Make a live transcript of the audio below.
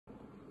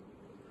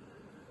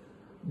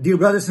Dear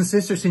brothers and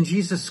sisters in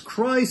Jesus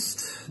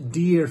Christ,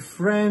 dear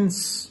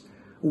friends,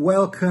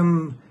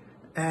 welcome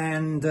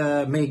and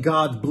may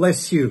God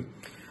bless you.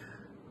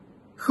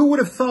 Who would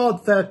have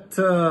thought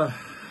that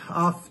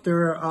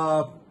after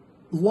a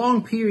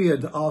long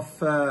period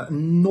of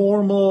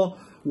normal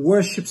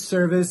worship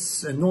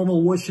services,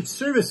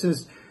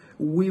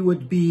 we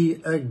would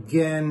be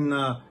again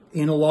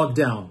in a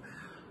lockdown.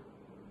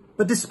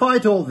 But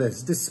despite all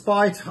this,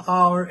 despite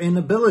our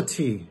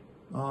inability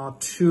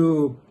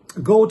to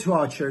go to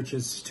our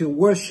churches, to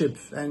worship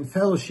and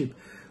fellowship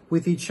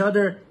with each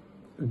other,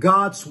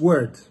 God's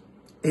word,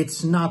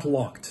 it's not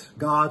locked.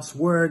 God's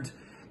word,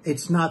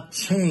 it's not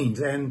chained.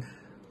 And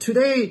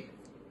today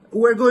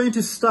we're going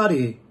to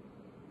study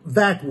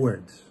that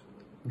word,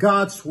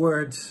 God's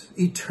word,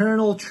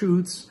 eternal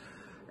truths.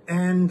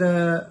 And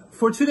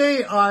for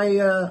today,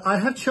 I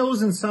have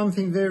chosen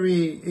something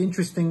very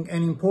interesting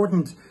and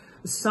important,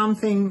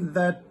 something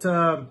that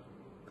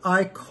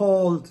I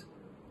called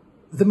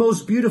the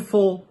most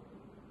beautiful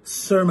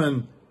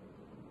sermon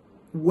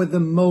with the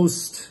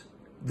most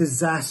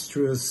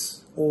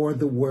disastrous or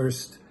the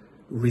worst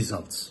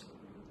results.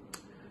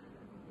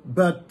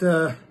 But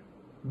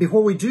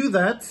before we do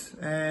that,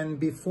 and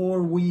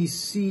before we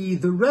see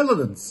the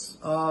relevance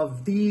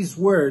of these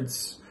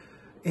words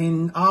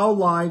in our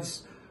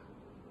lives,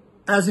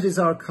 as it is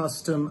our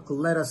custom,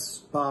 let us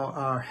bow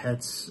our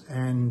heads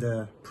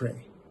and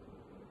pray.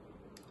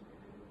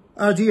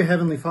 Our dear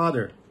Heavenly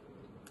Father,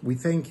 we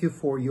thank you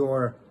for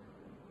your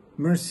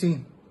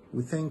mercy.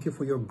 We thank you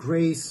for your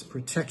grace,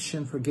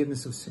 protection,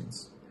 forgiveness of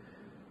sins.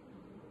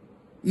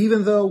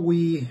 Even though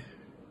we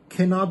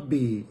cannot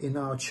be in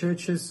our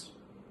churches,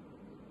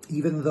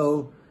 even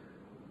though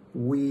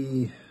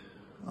we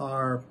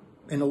are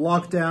in a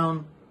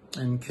lockdown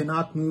and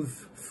cannot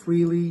move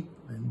freely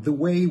and the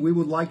way we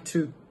would like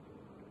to,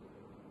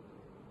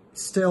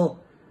 still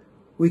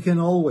we can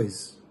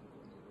always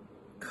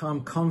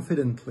come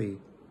confidently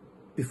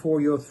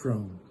before your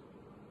throne,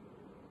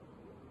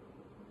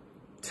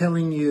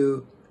 telling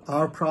you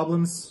our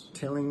problems,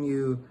 telling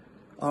you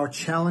our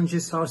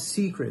challenges, our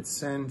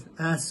secrets, and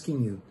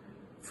asking you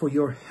for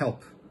your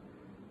help,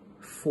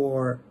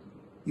 for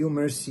your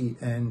mercy,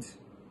 and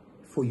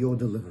for your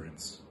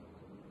deliverance.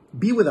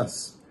 Be with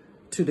us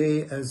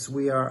today as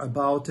we are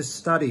about to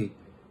study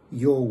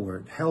your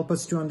word. Help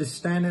us to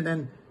understand it,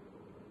 and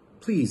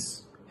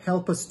please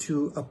help us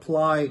to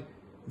apply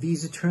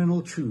these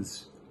eternal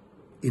truths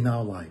in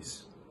our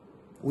lives.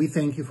 We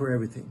thank you for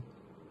everything.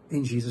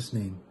 In Jesus'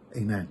 name,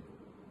 amen.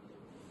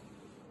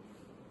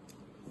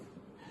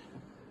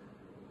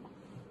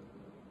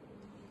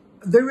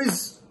 There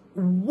is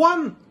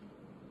one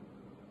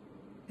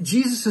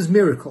Jesus'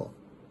 miracle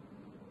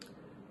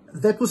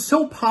that was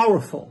so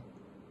powerful,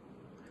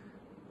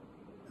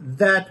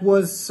 that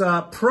was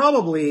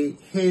probably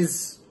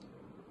his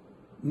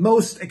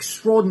most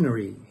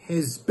extraordinary,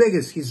 his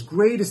biggest, his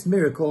greatest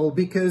miracle,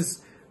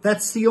 because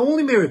that's the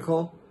only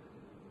miracle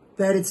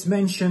that it's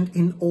mentioned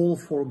in all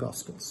four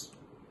Gospels.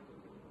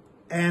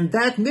 And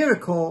that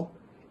miracle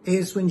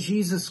is when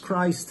Jesus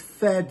Christ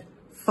fed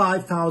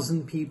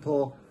 5,000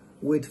 people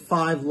with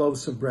 5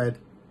 loaves of bread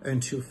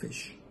and 2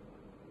 fish.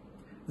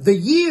 The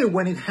year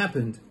when it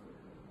happened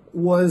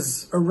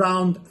was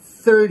around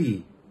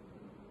 30.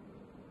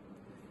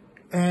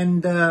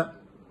 And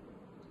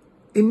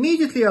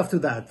immediately after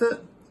that,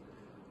 the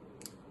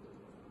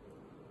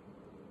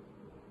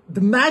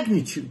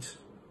magnitude,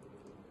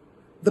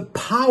 the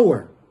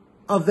power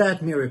of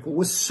that miracle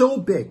was so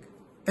big,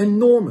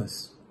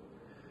 enormous,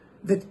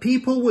 that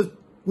people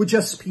were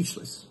just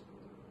speechless.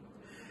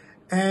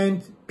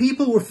 And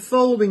people were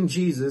following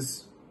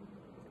Jesus.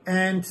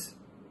 And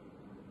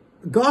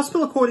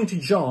Gospel according to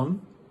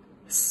John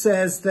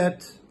says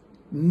that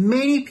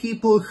many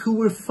people who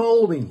were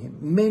following him,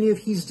 many of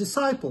his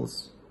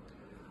disciples,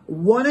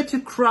 wanted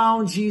to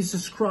crown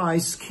Jesus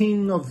Christ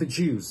King of the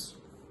Jews.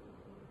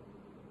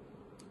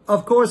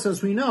 Of course,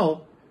 as we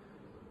know,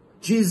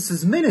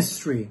 Jesus'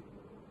 ministry,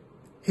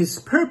 his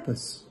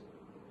purpose,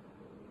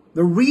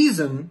 the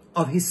reason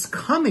of his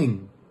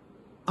coming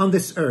on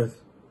this earth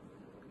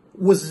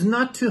was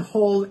not to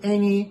hold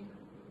any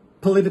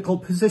political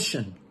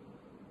position,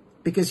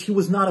 because he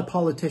was not a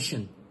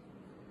politician.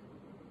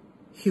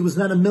 He was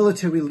not a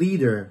military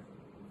leader.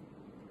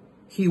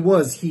 He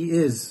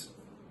is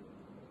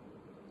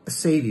a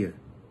Savior.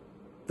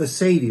 The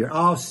Savior,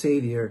 our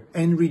Savior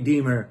and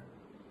Redeemer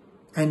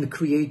and the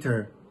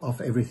Creator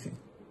of everything.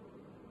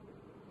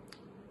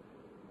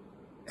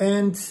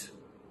 And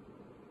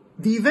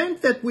the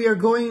event that we are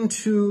going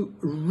to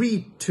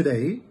read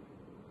today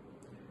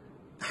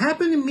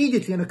happened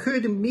immediately and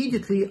occurred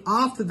immediately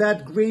after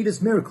that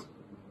greatest miracle.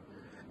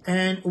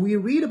 And we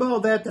read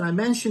about that I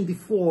mentioned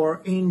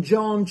before in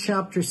John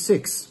chapter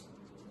 6.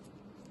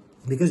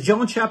 Because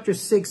John chapter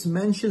 6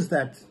 mentions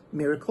that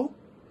miracle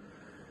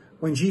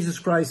when Jesus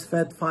Christ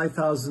fed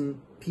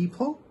 5,000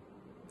 people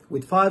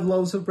with 5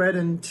 loaves of bread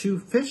and 2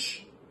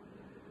 fish.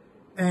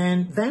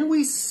 And then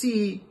we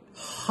see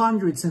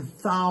hundreds and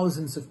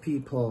thousands of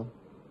people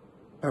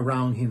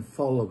around him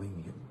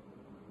following him.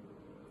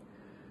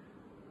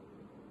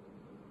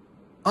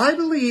 I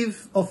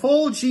believe of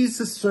all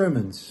Jesus'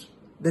 sermons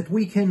that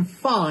we can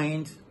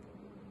find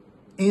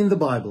in the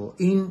Bible,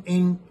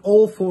 in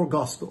all four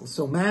Gospels,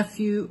 so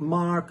Matthew,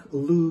 Mark,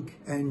 Luke,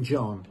 and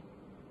John,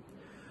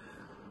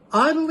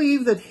 I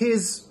believe that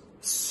his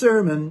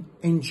sermon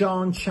in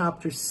John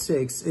chapter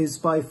 6 is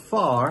by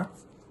far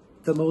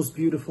the most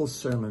beautiful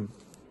sermon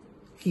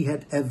he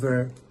had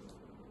ever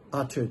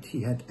uttered,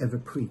 he had ever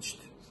preached.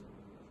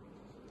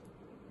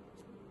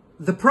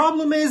 The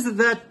problem is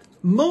that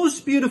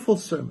most beautiful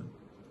sermon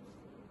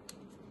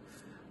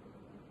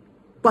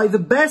by the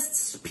best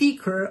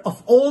speaker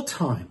of all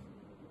time,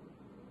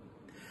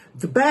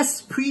 the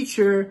best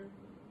preacher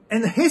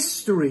in the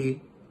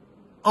history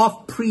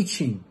of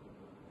preaching,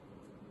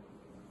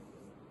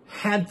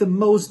 had the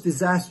most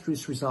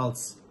disastrous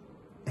results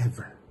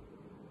ever.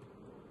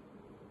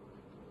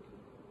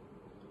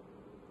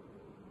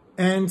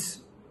 And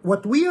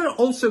what we are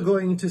also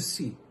going to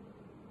see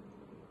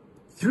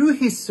through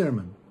his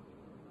sermon,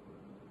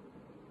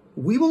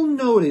 we will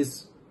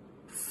notice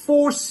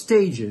 4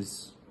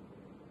 stages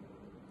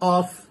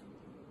of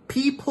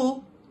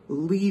people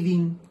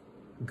leaving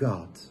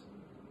God.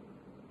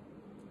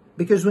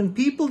 Because when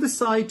people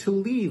decide to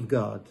leave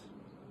God,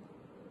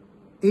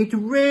 it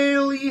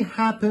rarely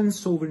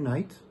happens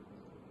overnight.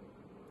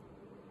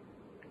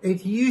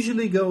 It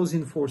usually goes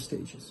in 4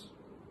 stages.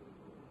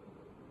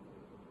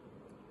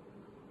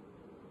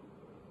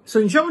 So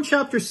in John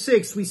chapter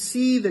 6, we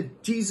see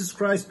that Jesus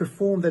Christ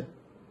performed that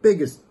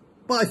biggest,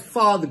 by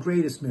far the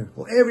greatest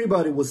miracle.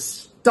 Everybody was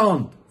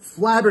stunned,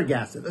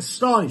 flabbergasted,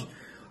 astonished.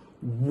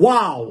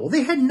 Wow,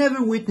 they had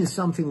never witnessed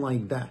something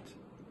like that.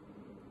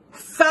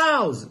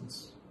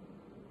 Thousands,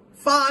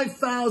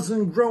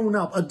 5,000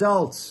 grown-up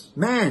adults,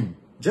 men,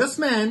 just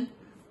men,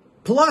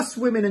 plus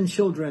women and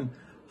children,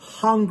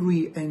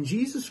 hungry, and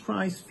Jesus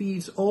Christ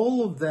feeds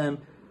all of them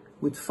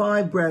with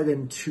 5 bread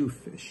and 2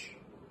 fish.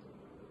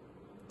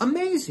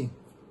 Amazing.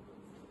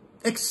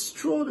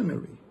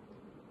 Extraordinary.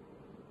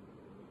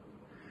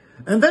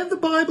 And then the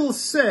Bible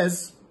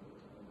says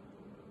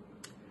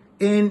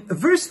in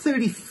verse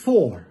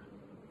 34,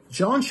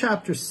 John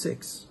chapter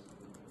 6,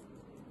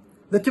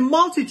 that the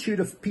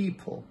multitude of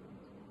people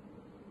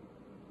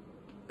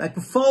that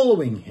were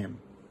following him,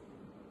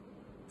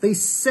 they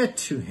said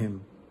to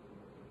him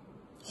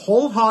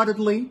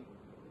wholeheartedly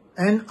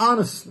and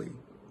honestly,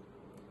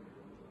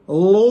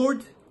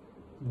 Lord,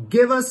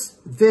 give us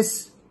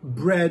this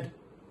bread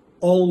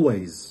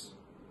always.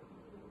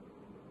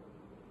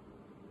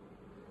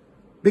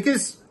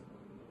 Because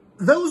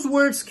those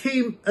words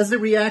came as a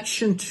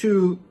reaction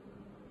to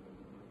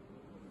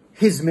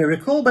his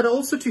miracle, but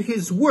also to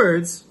his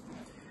words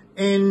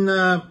in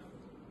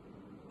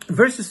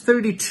verses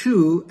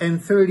 32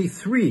 and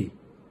 33,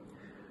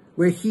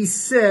 where he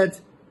said,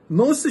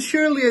 most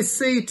assuredly I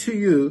say to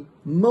you,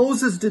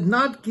 Moses did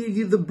not give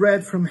you the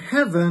bread from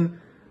heaven,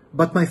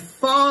 but my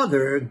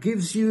Father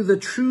gives you the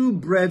true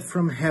bread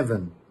from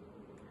heaven.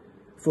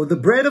 For the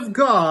bread of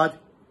God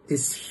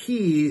is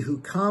he who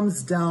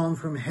comes down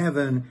from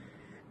heaven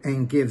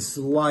and gives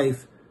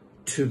life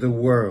to the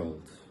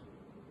world.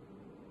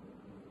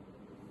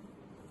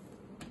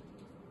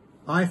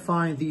 I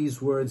find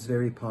these words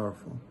very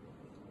powerful.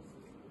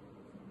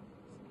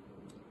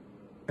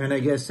 And I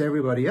guess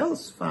everybody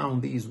else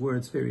found these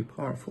words very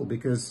powerful,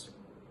 because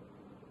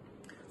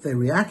their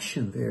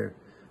reaction,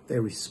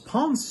 their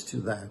response to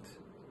that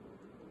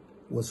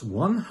was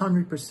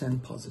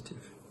 100%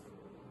 positive.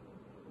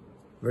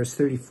 Verse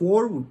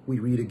 34, we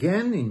read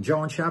again in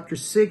John chapter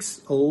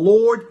 6,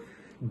 Lord,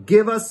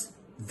 give us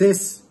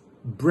this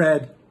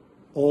bread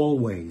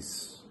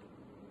always.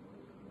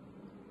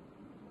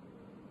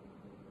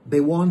 They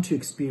want to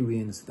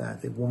experience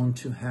that. They want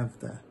to have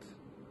that.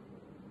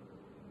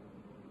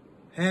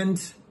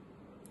 And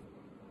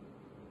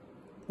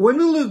when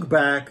we look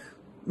back,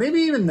 maybe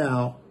even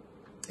now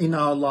in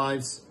our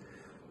lives,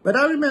 but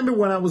I remember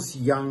when I was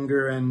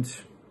younger and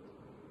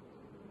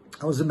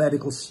I was a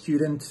medical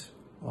student,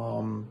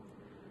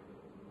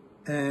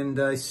 and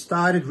I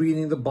started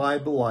reading the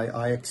Bible.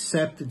 I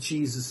accepted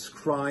Jesus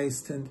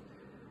Christ, and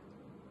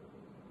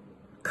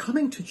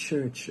coming to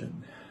church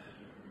and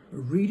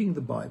reading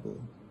the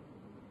Bible,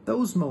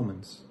 those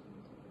moments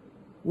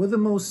were the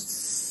most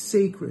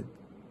sacred,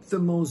 the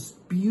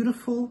most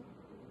beautiful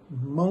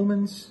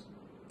moments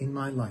in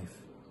my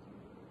life.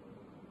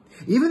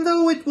 Even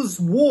though it was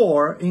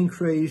war in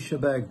Croatia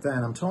back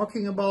then, I'm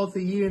talking about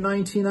the year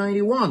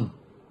 1991.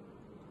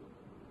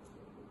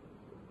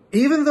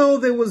 Even though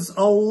there was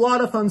a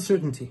lot of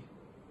uncertainty,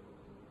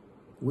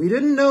 we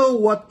didn't know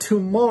what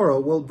tomorrow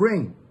will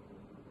bring.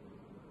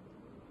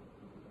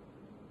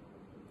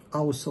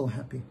 I was so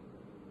happy.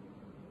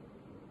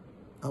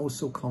 I was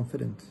so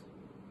confident.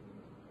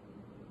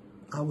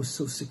 I was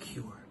so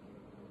secure.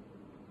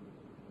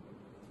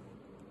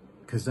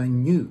 Because I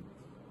knew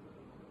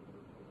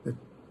that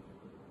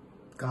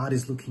God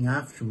is looking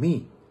after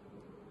me.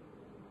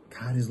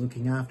 God is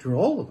looking after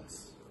all of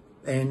us.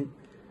 And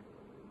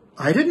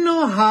I didn't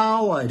know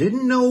how, I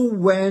didn't know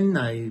when,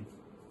 I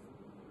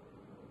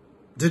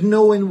didn't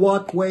know in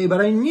what way,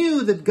 but I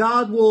knew that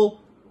God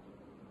will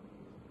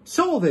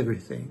solve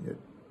everything.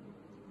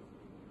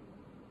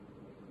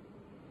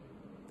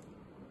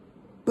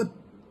 But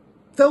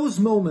those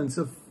moments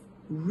of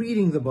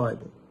reading the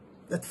Bible,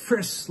 that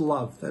first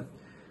love, that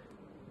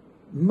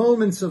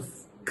moments of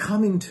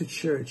coming to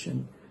church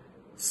and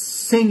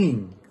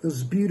singing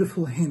those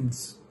beautiful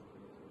hymns,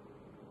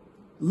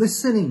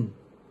 listening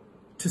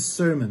to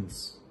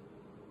sermons,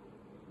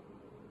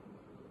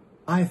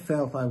 I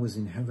felt I was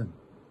in heaven.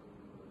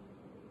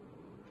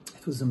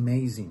 It was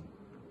amazing.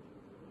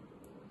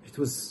 It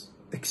was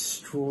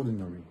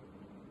extraordinary.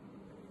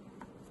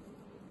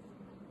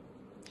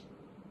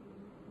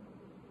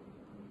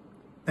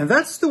 And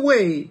that's the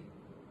way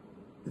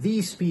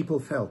these people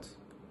felt.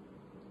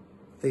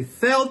 They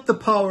felt the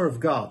power of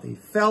God. They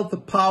felt the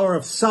power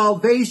of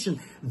salvation.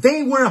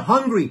 They were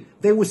hungry.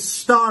 They were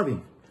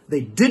starving.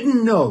 They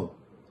didn't know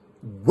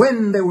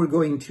when they were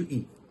going to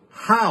eat.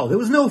 How? There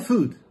was no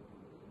food.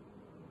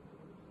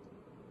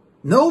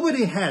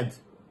 Nobody had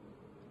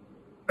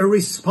a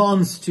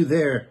response to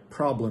their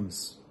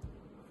problems.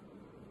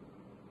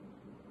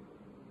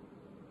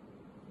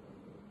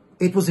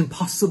 It was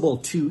impossible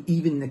to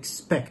even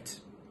expect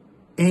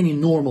any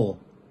normal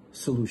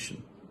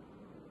solution.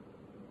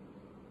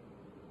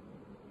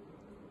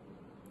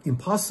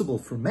 Impossible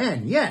for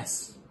man,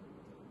 yes,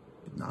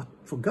 but not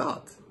for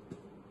God.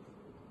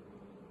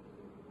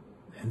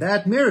 And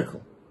that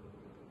miracle,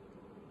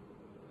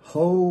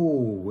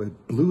 oh,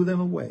 it blew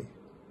them away.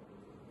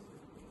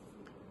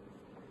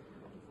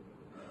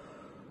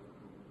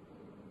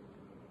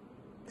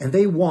 And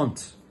they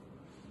want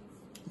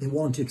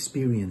to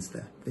experience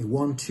that. They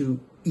want to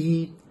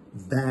eat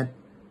that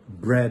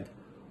bread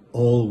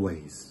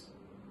always.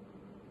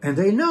 And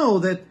they know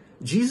that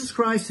Jesus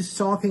Christ is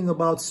talking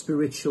about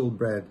spiritual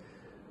bread.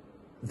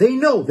 They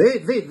know,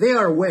 they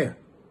are aware.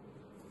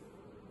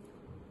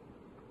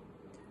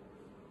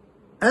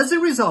 As a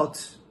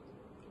result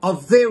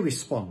of their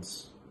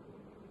response,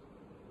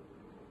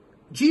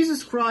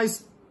 Jesus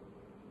Christ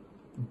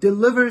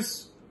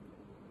delivers,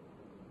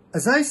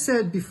 as I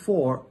said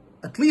before,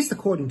 at least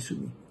according to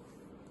me,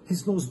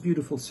 his most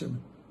beautiful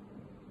sermon.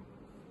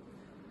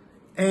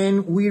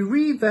 And we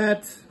read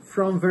that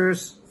from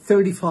verse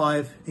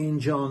 35 in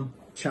John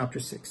chapter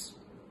 6.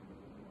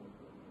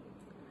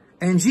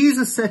 And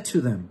Jesus said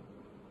to them,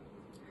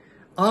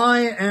 I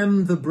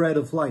am the bread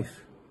of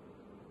life.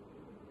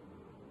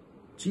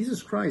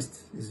 Jesus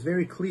Christ is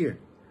very clear.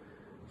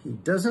 He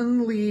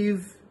doesn't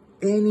leave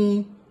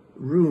any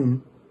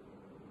room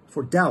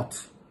for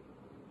doubt.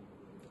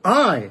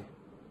 I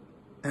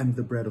am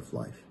the bread of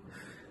life.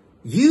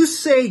 You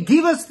say,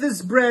 give us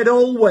this bread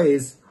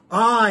always.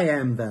 I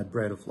am that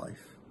bread of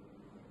life.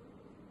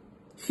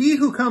 He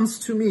who comes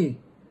to me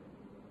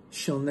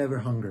shall never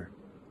hunger,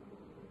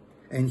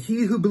 and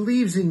he who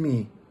believes in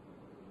me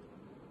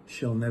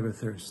shall never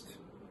thirst.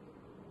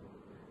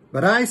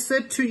 But I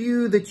said to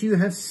you that you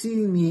have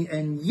seen me,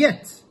 and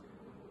yet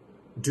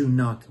do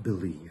not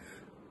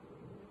believe.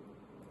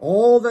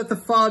 All that the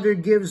Father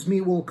gives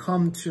me will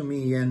come to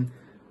me, and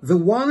the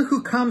one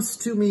who comes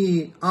to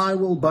me I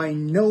will by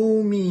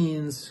no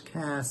means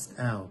cast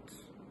out.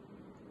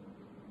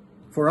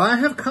 For I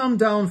have come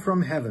down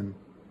from heaven,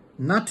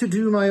 not to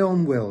do my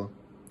own will,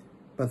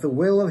 but the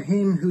will of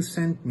him who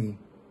sent me.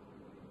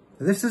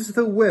 This is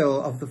the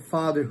will of the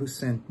Father who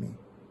sent me,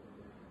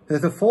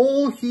 that if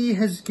all he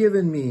has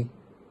given me,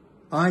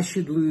 I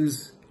should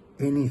lose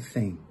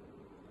anything,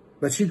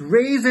 but should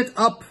raise it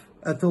up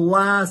at the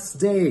last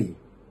day.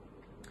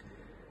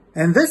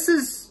 And this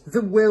is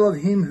the will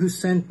of him who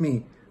sent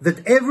me,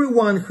 that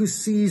everyone who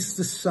sees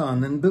the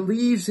Son and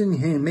believes in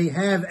him may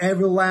have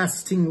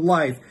everlasting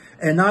life,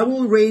 and I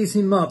will raise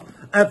him up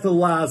at the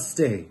last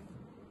day.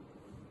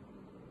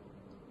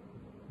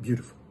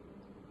 Beautiful.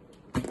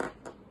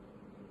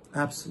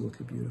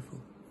 Absolutely beautiful.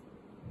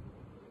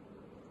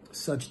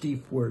 Such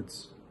deep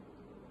words.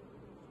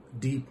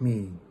 Deep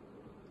meaning.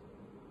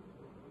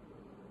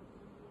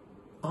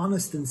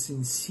 Honest and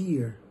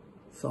sincere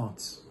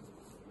thoughts.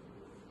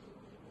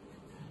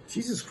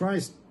 Jesus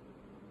Christ,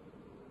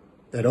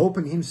 that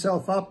opened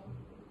himself up,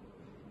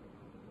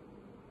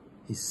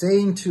 he's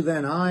saying to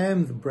them, I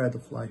am the bread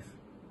of life.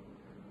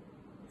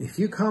 If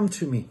you come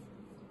to me,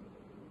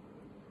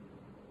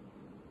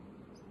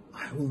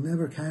 I will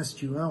never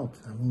cast you out.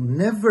 I will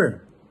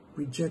never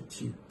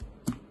reject you.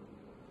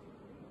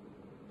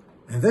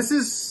 And this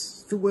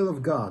is the will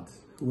of God.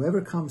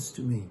 Whoever comes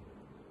to me,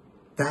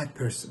 that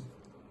person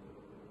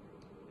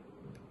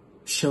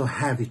shall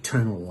have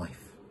eternal life.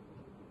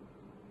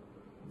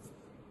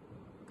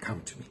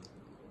 Come to me.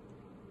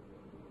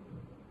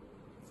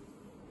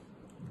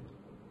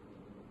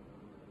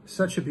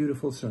 Such a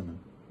beautiful sermon.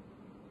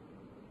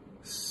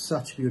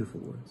 Such beautiful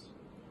words.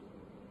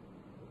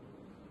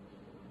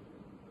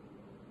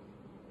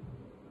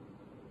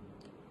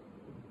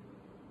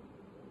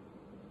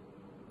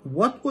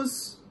 What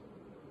was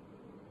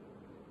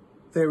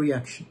their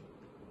reaction?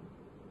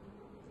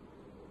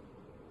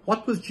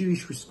 What was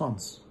Jewish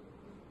response?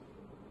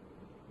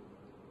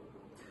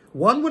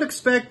 One would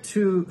expect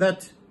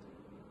that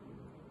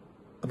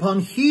upon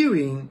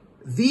hearing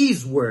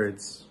these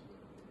words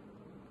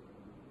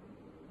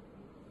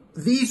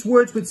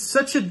with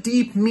such a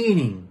deep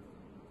meaning,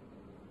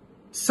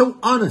 so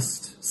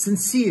honest,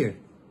 sincere,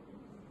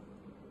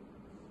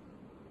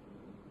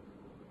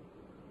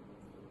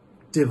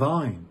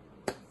 divine.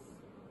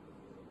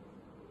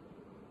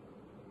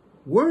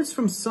 Words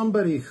from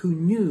somebody who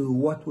knew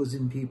what was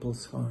in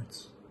people's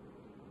hearts,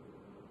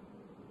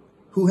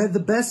 who had the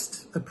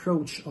best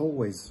approach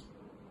always.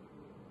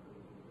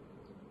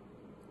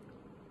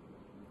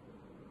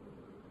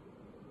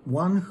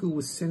 One who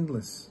was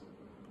sinless.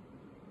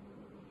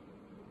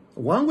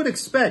 One would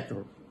expect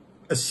or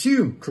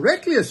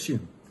correctly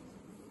assume,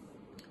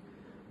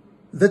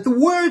 that the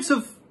words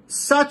of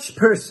such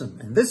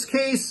person, in this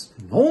case,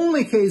 in the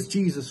only case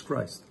Jesus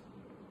Christ,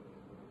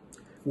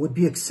 would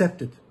be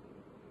accepted.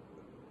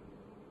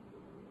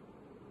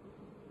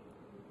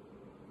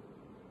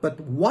 But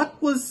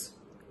what was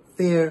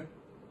their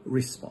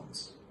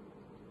response?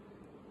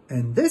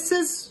 And this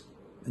is,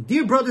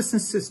 dear brothers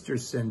and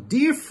sisters and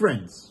dear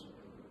friends,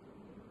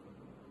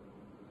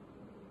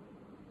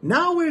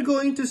 now we're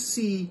going to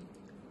see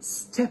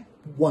step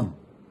 1.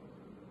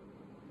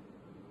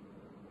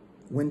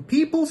 When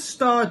people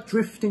start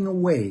drifting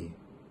away,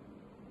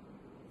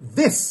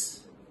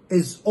 this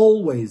is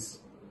always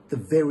the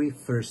very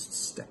first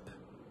step.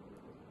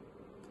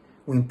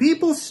 When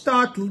people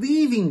start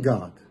leaving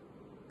God,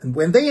 and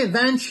when they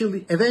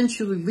eventually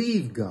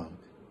leave God,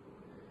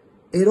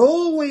 it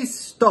always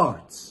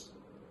starts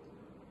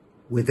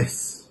with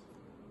this.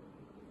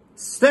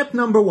 Step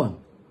number 1.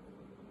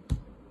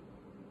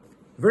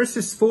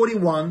 Verses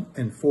 41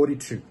 and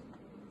 42.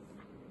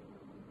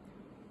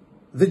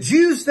 The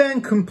Jews then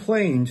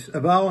complained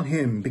about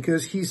him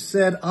because he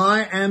said,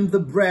 I am the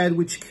bread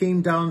which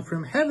came down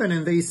from heaven.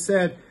 And they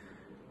said,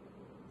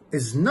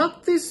 is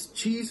not this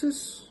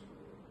Jesus,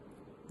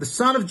 the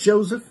son of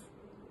Joseph,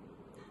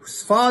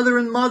 whose father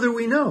and mother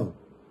we know?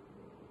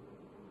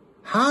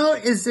 How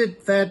is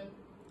it that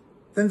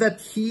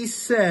he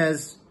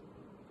says,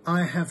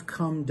 I have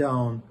come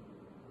down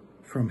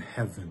from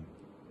heaven?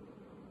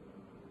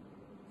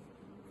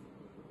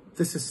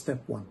 This is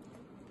step 1.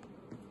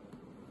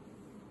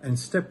 And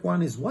step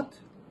 1 is what?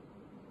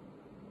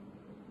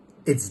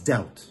 It's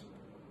doubt.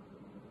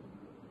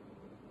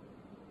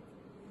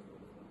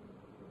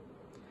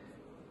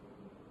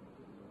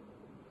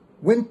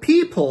 When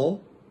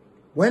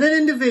an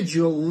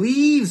individual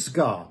leaves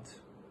God,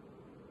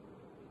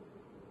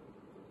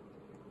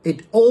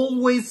 it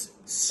always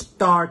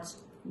starts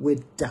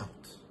with doubt.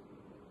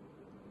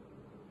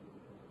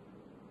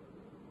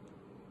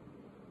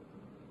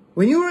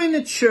 When you're in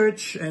a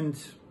church and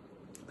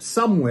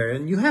somewhere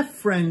and you have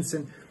friends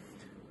and,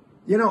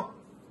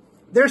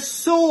 they're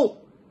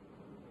so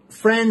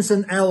friends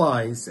and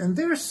allies and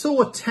they're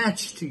so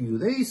attached to you.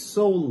 They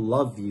so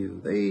love you.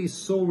 They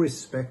so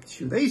respect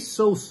you. They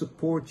so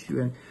support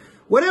you. And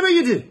whatever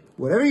you do,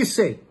 whatever you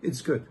say, it's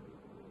good.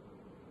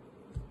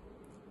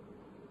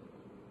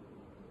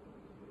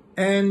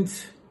 And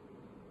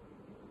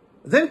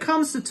then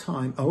comes the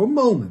time or a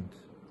moment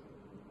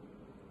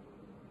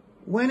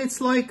when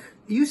it's like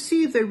you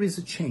see there is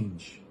a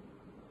change.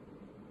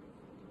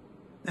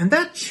 And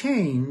that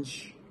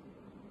change,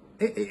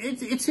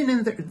 it's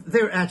in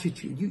their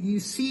attitude. You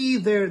see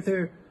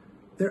their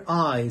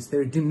eyes,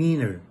 their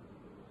demeanor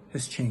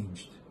has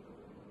changed.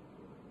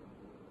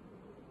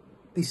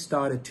 They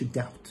started to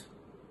doubt.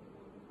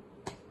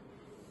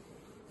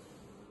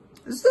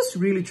 Is this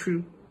really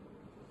true?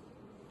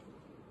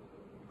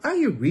 Are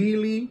you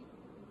really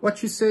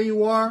what you say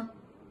you are?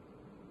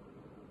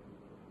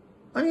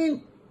 I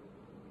mean,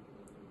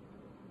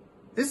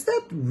 is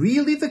that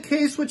really the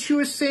case, what you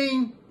are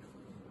saying?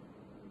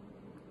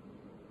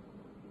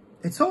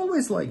 It's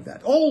always like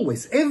that.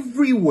 Always,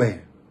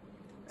 everywhere.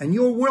 And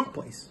your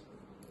workplace,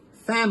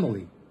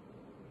 family.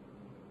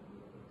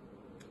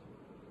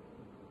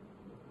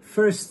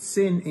 First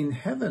sin in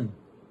heaven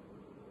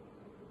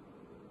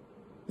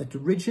that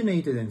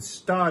originated and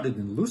started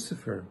in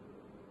Lucifer.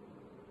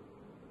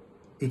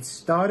 It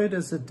started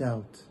as a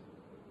doubt.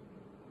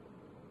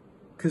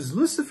 Because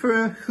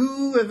Lucifer,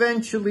 who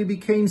eventually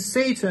became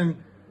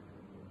Satan,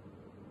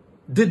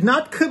 did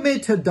not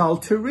commit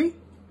adultery,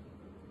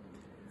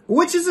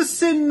 which is a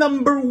sin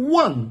number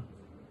 1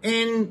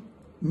 in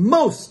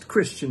most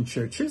Christian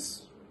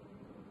churches.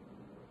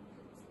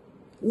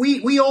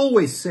 We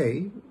always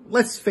say,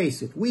 let's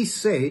face it, we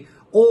say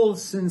all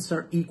sins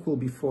are equal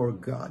before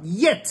God.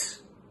 Yet,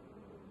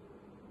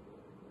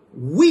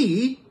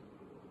 we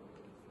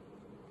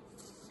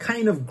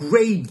kind of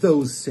grade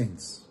those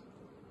sins.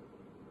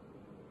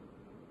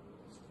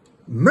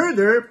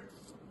 Murder,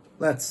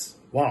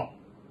 wow.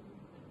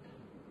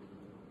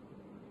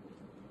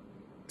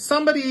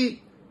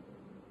 Somebody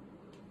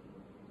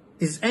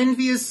is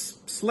envious,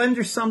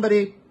 slander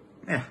somebody,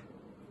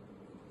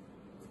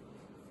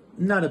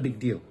 not a big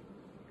deal.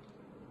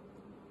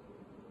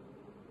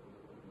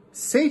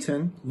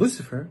 Satan,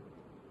 Lucifer,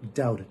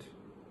 doubted.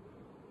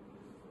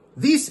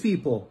 These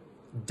people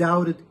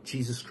doubted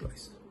Jesus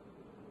Christ.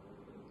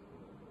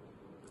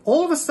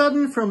 All of a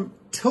sudden, from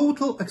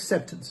total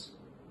acceptance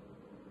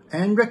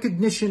and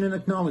recognition and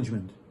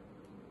acknowledgement,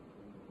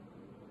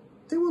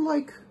 they were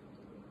like,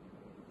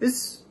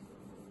 isn't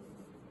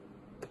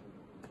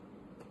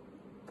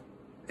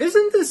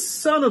this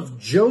son of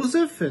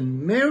Joseph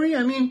and Mary?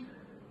 I mean,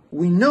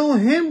 we know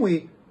him,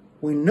 we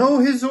know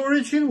his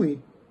origin,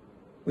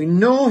 we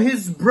know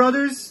his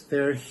brothers,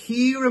 they're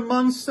here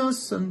amongst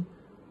us, and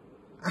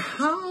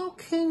how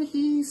can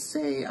he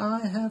say,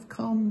 I have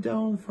come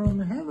down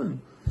from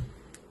heaven?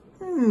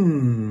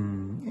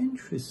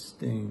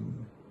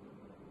 Interesting.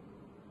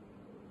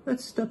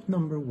 That's step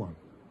number one.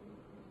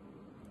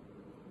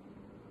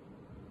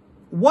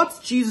 What's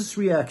Jesus'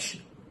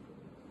 reaction?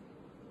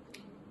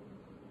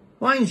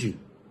 Mind you,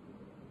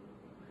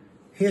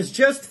 he has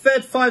just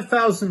fed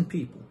 5,000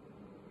 people.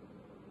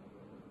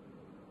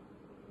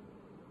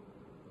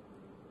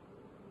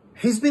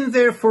 He's been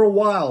there for a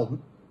while,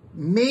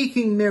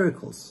 making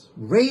miracles,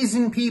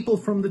 raising people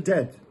from the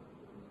dead.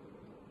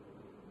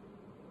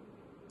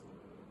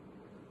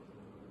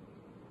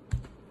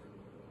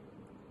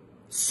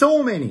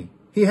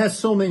 He has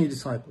so many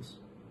disciples.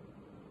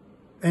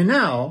 And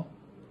now,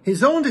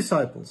 his own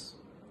disciples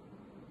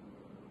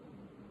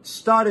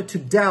started to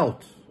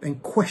doubt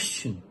and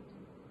question.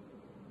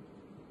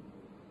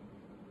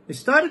 They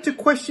started to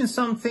question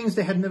some things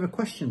they had never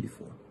questioned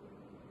before.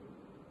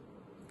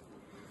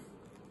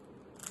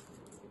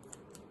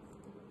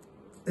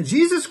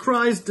 Jesus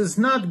Christ does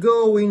not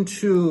go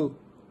into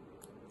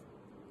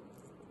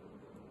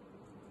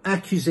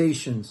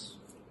accusations.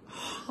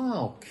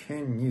 How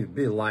can you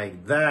be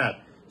like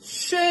that?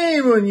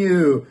 Shame on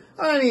you.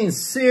 I mean,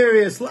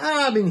 seriously,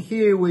 I've been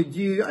here with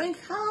you. I mean,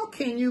 how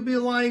can you be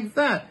like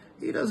that?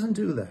 He doesn't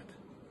do that.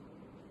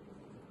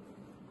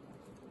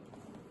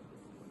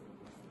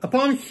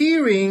 Upon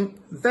hearing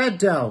that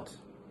doubt,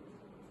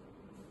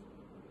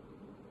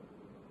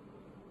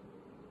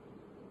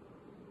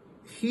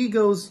 he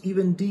goes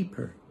even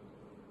deeper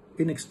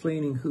in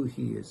explaining who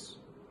he is,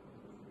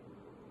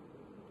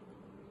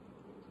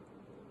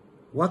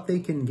 what they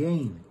can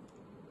gain,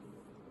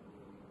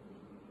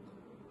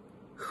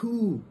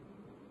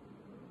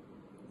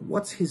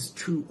 what's his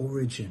true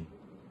origin.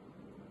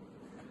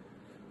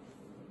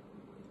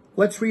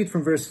 Let's read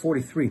from verse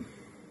 43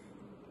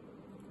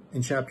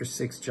 in chapter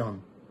 6,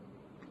 John.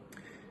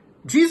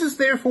 Jesus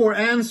therefore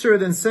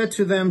answered and said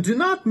to them, do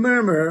not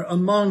murmur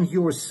among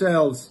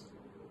yourselves.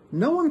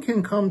 No one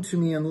can come to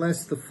me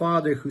unless the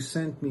Father who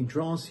sent me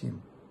draws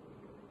him.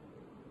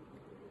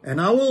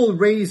 And I will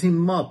raise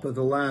him up at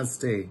the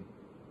last day.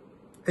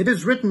 It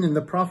is written in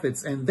the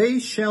prophets, and they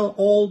shall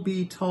all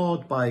be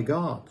taught by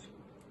God.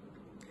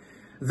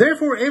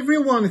 Therefore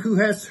everyone who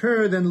has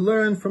heard and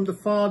learned from the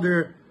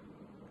Father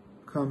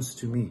comes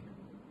to me.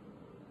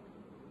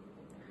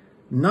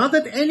 Not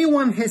that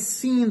anyone has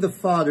seen the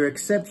Father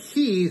except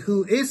he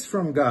who is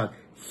from God.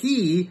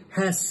 He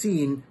has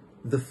seen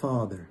the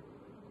Father.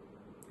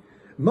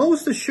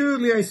 Most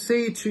assuredly I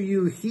say to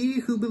you,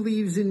 he who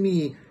believes in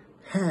me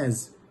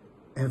has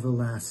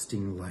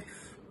everlasting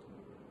life.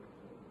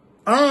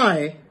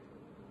 I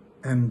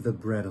am the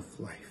bread of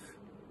life.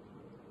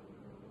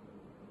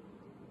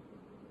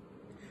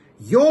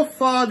 Your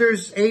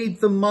fathers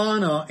ate the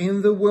manna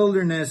in the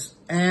wilderness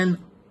and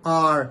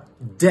are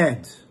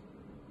dead.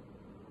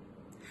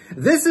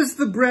 This is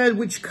the bread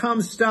which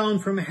comes down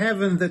from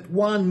heaven, that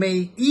one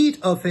may eat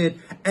of it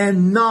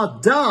and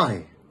not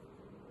die.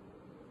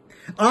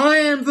 I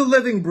am the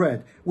living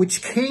bread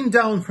which came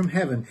down from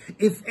heaven.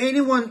 If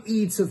anyone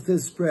eats of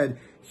this bread,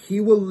 he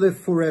will live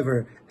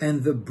forever.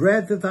 And the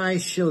bread that I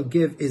shall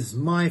give is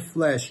my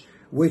flesh,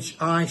 which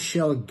I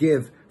shall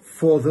give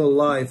for the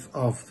life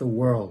of the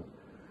world.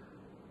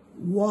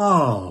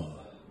 Wow.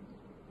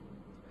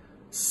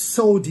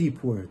 So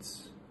deep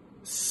words.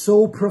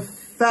 So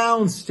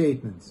profound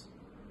statements.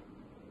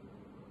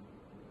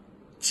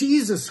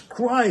 Jesus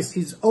Christ,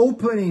 he's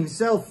opening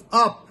himself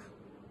up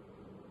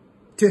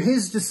to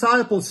his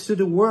disciples, to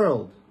the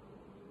world.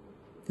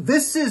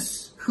 This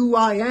is who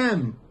I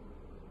am.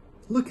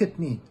 Look at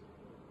me.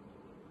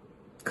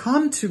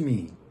 Come to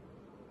me.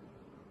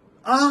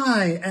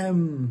 I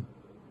am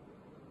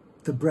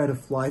the bread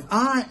of life.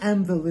 I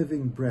am the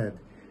living bread.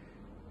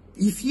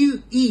 If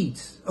you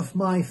eat of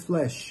my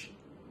flesh,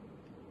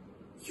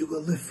 you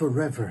will live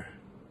forever.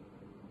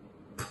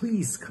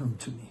 Please come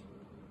to me.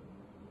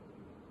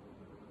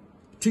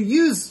 To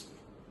use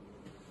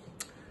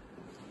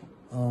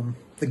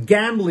the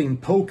gambling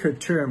poker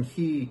term,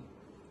 he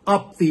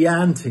upped the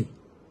ante.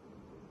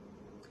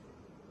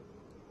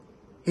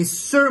 His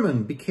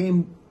sermon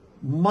became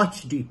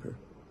much deeper.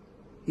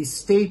 His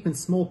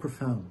statements more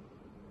profound,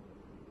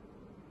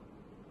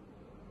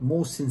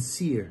 more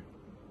sincere.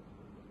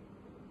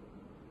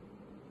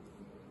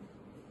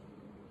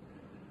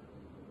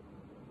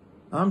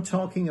 I'm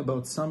talking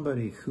about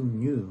somebody who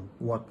knew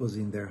what was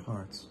in their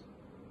hearts.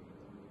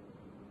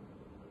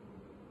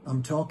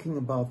 I'm talking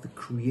about the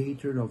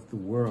creator of the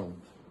world.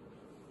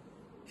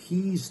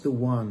 He's the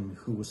one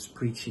who was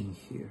preaching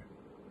here.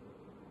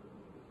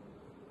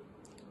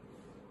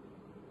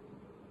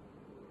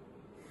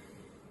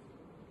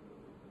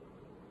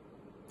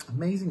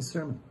 Amazing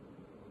sermon.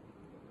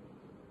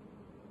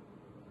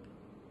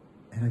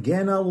 And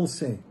again, I will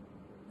say,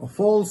 of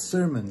all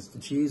sermons that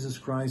Jesus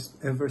Christ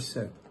ever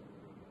said,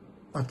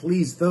 at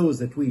least those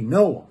that we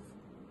know of,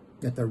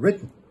 that are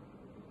written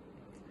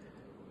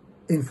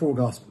in 4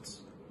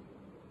 Gospels,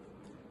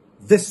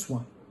 this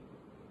one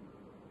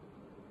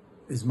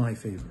is my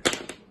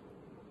favorite.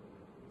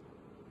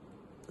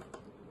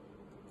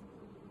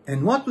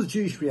 And what was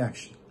Jewish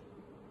reaction?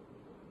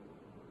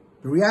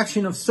 The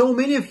reaction of so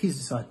many of his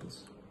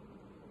disciples.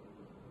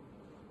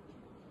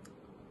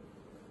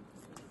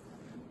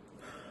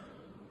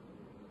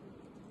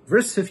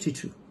 Verse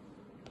 52.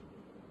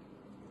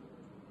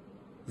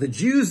 The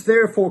Jews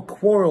therefore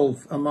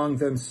quarreled among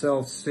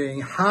themselves,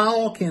 saying,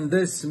 how can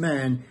this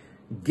man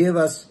give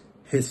us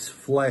his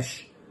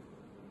flesh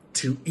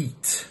to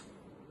eat?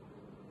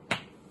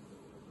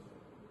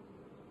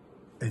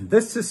 And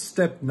this is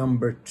step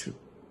number 2.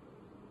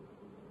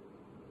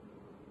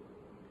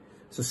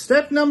 So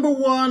step number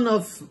 1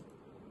 of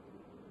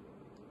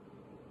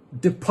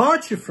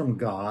departure from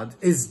God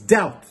is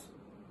doubt.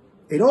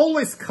 It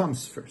always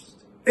comes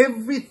first.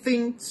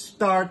 Everything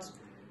starts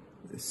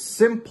with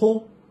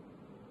simple,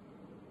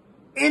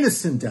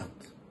 innocent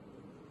doubt.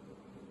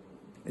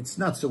 It's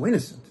not so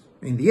innocent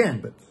in the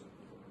end, but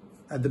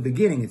at the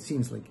beginning it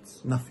seems like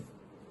it's nothing.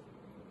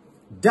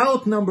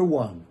 Doubt number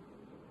 1.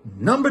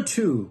 Number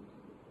 2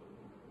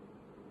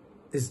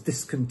 is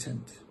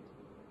discontent,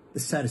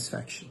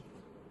 dissatisfaction.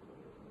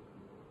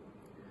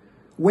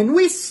 When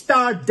we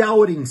start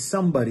doubting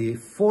somebody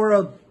for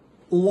a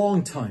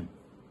long time,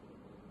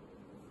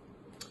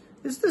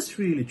 is this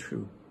really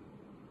true?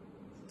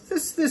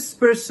 Does this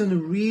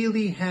person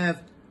really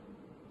have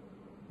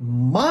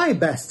my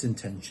best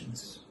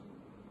intentions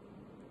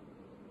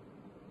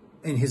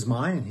in his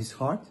mind and his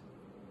heart?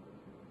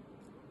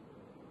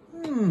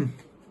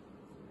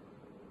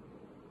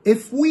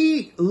 If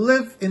we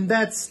live in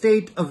that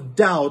state of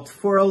doubt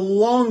for a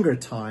longer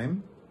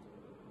time,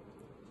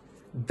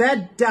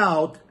 that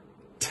doubt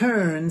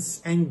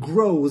turns and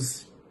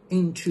grows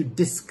into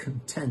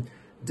discontent,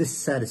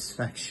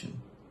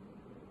 dissatisfaction,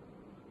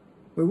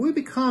 where we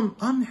become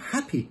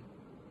unhappy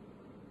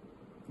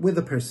with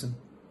a person,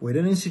 with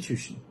an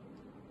institution,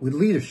 with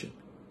leadership.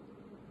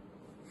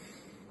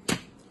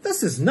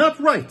 This is not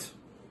right.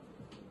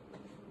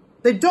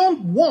 They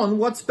don't want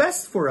what's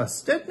best for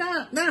us.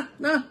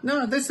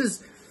 No, this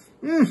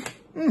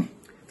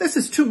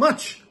is too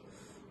much.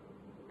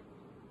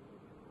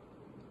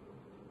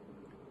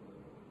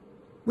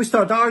 We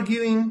start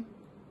arguing,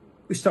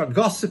 we start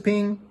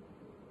gossiping,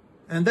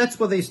 and that's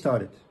what they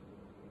started.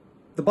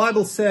 The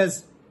Bible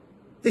says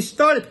they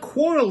started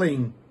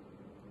quarreling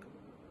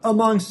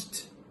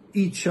amongst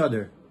each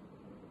other.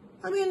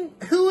 I mean,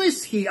 who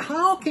is he?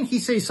 How can he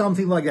say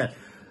something like that?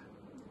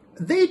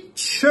 They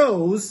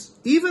chose,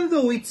 even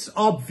though it's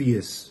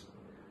obvious,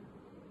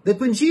 that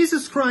when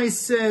Jesus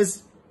Christ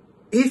says,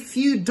 if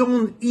you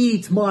don't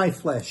eat my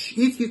flesh,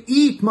 if you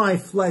eat my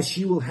flesh,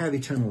 you will have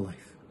eternal life.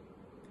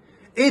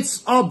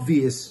 It's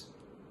obvious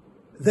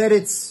that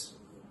it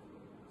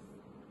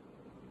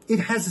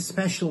has a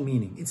special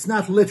meaning. It's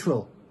not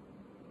literal.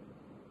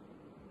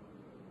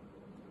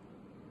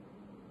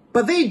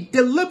 But they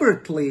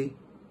deliberately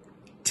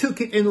took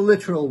it in a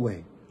literal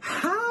way.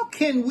 How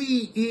can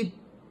we eat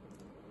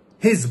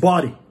his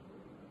body?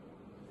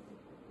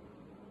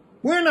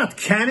 We're not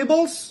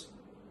cannibals.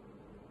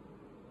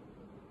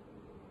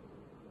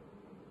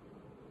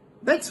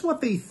 That's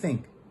what they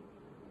think.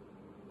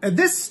 At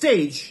this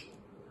stage,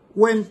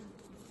 when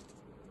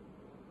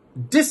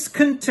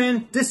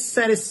discontent,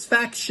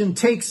 dissatisfaction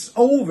takes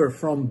over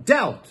from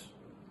doubt,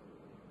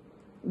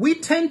 we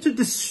tend to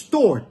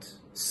distort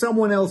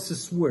someone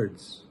else's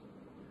words.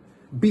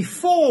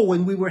 Before,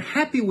 when we were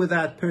happy with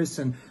that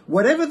person,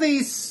 whatever they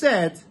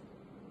said,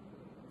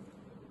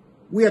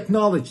 we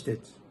acknowledged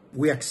it.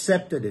 We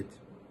accepted it.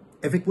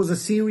 If it was a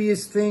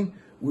serious thing,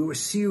 we were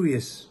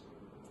serious.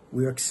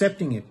 We were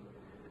accepting it.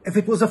 If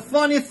it was a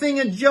funny thing,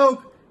 a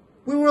joke,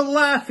 we were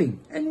laughing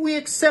and we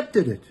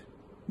accepted it.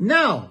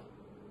 Now,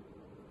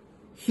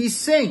 she's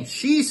saying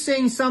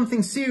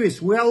something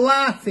serious. We're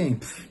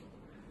laughing.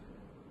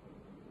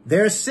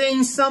 They're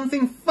saying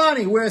something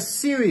funny. We're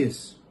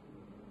serious.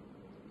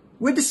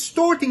 We're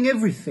distorting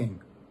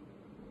everything.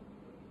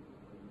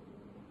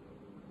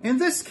 In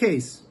this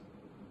case,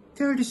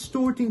 they're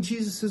distorting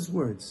Jesus'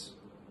 words,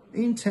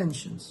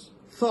 intentions,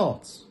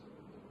 thoughts.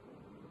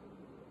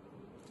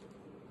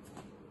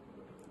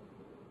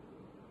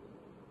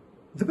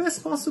 The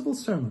best possible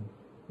sermon,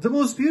 the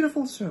most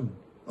beautiful sermon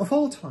of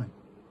all time,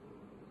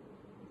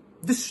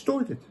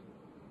 distorted.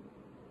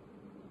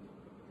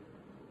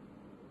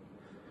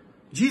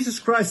 Jesus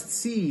Christ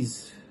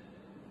sees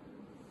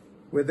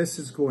where this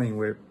is going,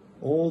 where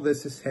all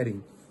this is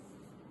heading.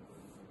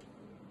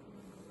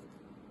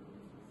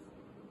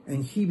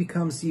 And he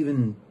becomes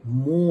even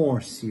more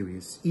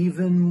serious,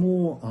 even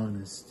more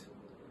honest.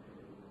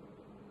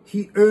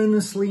 He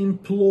earnestly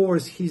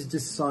implores his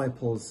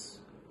disciples,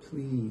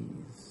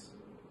 please,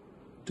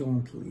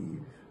 don't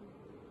leave.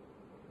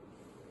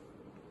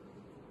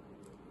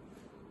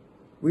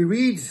 We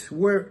read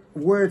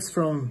words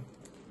from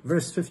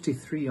verse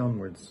 53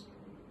 onwards.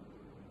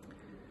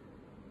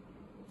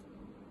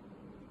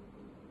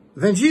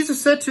 Then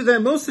Jesus said to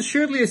them, most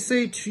assuredly I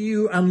say to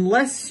you,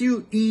 unless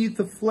you eat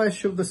the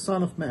flesh of the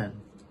Son of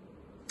Man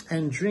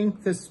and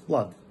drink this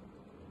blood,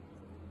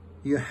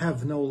 you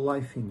have no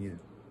life in you.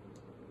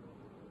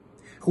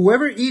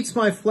 Whoever eats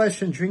my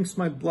flesh and drinks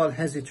my blood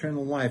has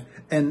eternal life,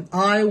 and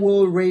I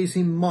will raise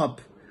him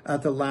up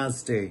at the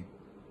last day.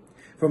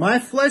 For my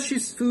flesh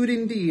is food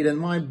indeed, and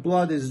my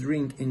blood is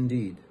drink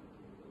indeed.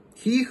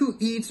 He who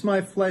eats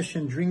my flesh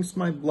and drinks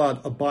my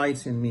blood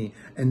abides in me,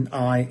 and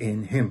I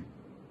in him.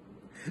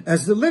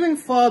 As the living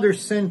Father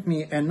sent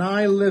me, and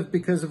I live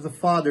because of the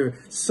Father,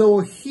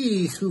 so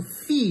he who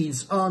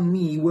feeds on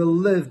me will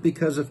live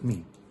because of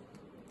me.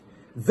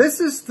 This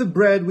is the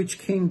bread which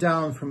came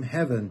down from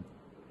heaven,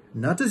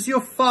 not as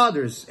your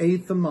fathers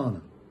ate the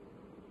manna,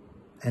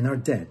 and are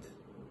dead.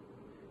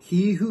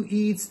 He who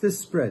eats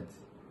this bread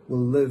will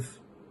live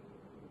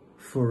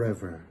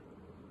forever.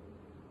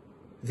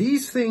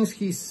 These things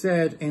he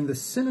said in the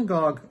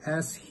synagogue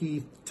as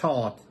he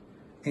taught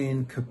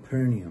in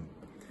Capernaum.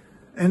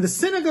 And the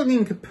synagogue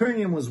in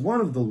Capernaum was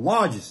one of the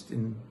largest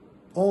in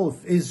all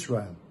of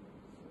Israel.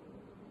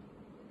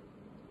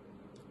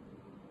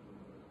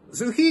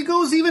 So he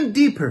goes even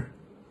deeper.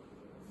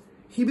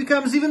 He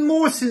becomes even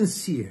more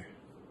sincere.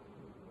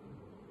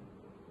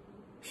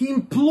 He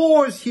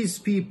implores his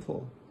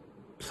people,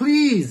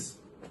 please,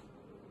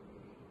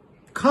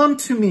 come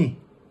to me.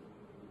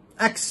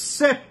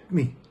 Accept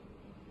me.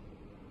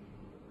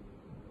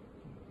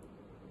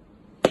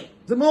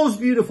 The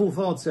most beautiful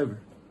thoughts ever.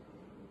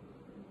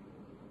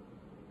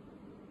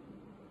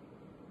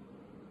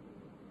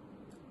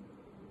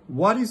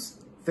 What is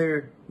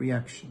their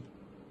reaction?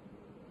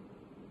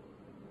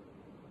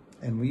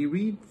 And we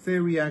read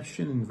their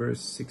reaction in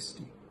verse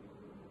 60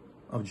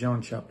 of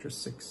John chapter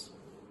 6.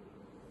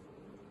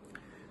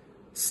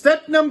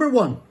 Step number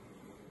 1,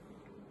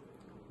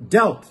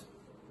 doubt.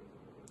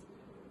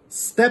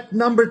 Step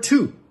number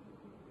 2,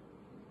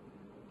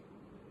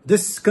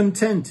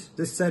 discontent,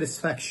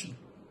 dissatisfaction.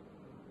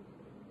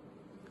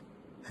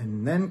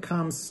 And then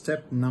comes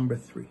step number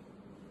 3.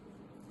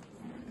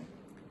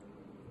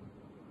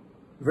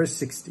 Verse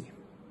 60.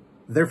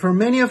 Therefore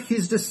many of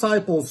his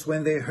disciples,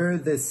 when they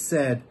heard this,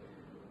 said,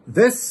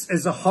 this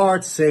is a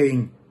hard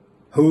saying,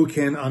 who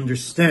can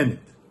understand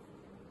it?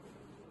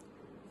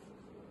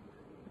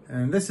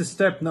 And this is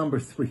step number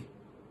 3.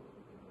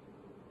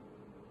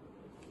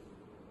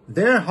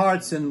 Their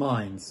hearts and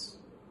minds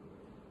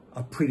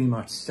are pretty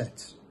much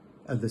set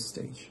at this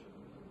stage.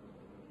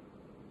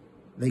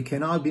 They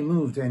cannot be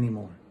moved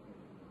anymore.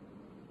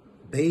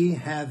 They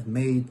have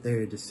made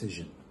their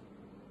decision.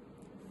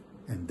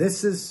 And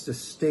this is the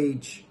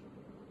stage,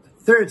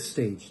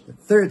 the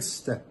third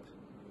step.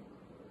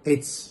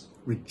 It's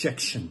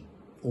rejection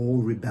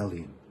or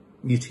rebellion,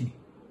 mutiny.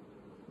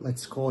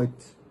 Let's call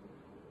it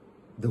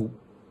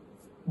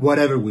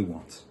whatever we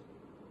want.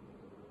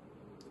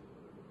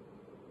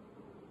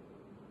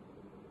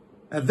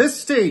 At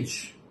this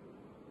stage,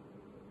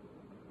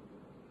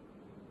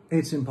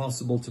 it's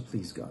impossible to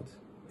please God.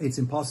 It's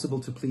impossible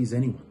to please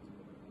anyone.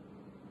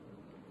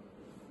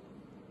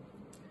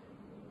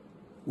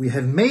 We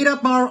have made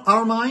up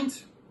our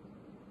mind.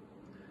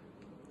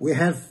 We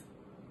have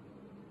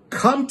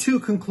come to a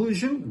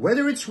conclusion,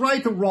 whether it's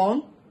right or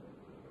wrong.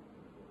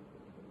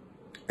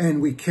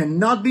 And we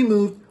cannot be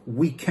moved.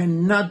 We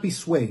cannot be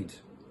swayed,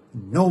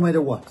 no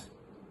matter what.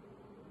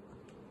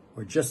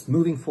 We're just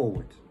moving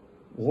forward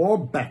or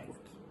backward.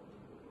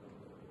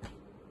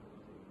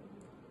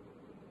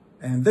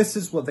 And this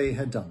is what they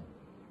had done.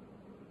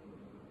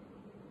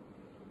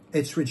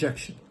 It's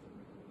rejection.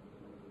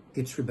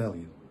 It's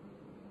rebellion.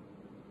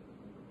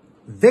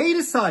 They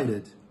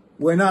decided,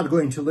 we're not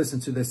going to listen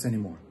to this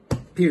anymore.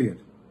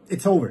 Period.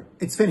 It's over.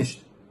 It's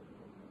finished.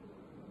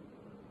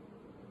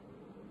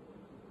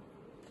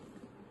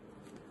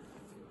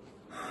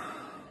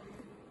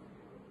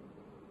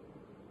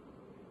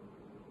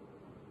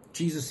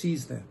 Jesus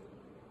sees that.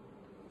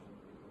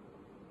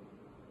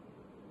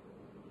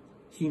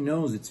 He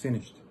knows it's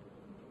finished.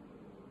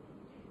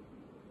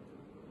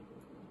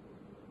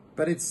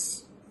 But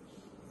it's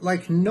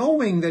like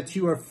knowing that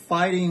you are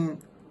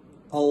fighting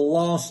a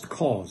lost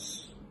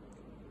cause.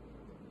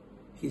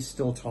 He's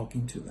still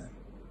talking to them.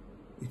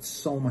 It's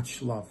so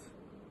much love.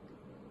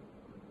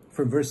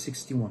 From verse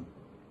 61.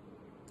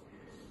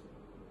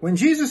 When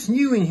Jesus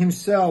knew in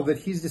himself that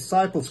his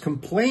disciples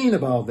complained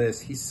about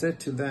this, he said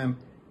to them,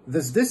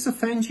 does this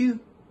offend you?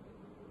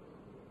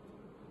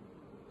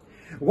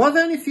 What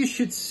then if you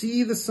should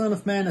see the Son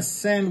of Man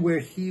ascend where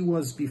he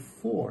was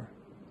before?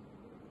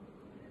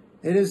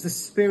 It is the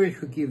Spirit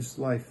who gives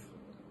life.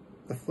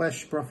 The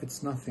flesh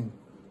profits nothing.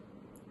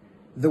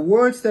 The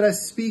words that I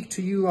speak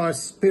to you are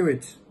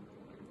spirit,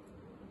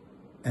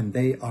 and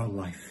they are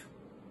life.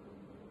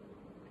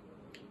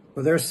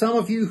 But there are some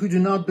of you who do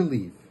not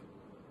believe.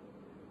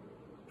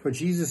 For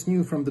Jesus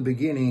knew from the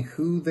beginning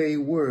who they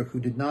were who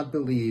did not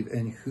believe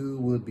and who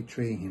would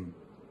betray him.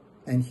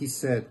 And he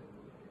said,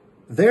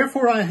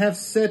 Therefore I have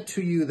said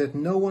to you that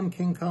no one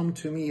can come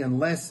to me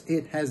unless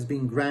it has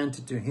been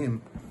granted to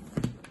him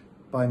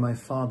by my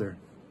Father.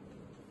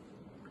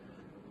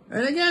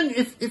 And again,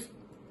 if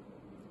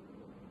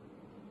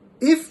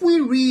we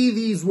read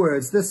these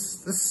words,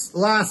 this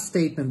last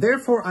statement,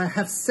 therefore I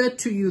have said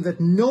to you that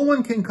no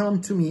one can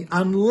come to me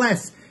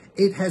unless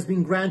it has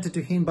been granted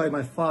to him by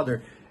my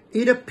Father,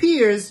 it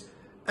appears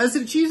as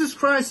if Jesus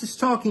Christ is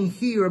talking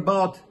here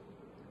about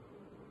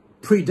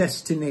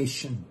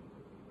predestination.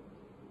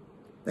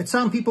 That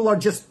some people are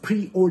just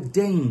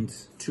preordained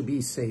to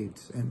be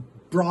saved and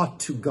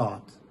brought to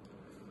God.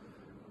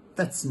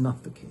 That's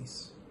not the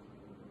case.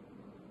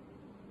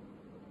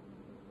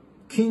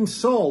 King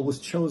Saul was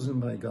chosen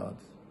by God,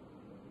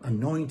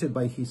 anointed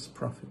by his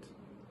prophet.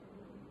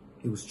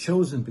 He was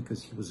chosen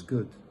because he was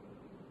good.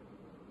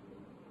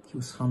 He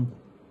was humble.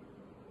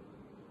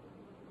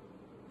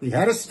 He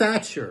had a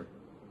stature.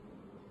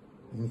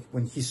 And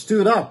when he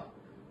stood up,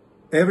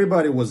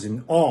 everybody was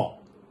in awe.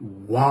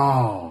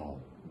 Wow,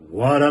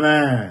 what a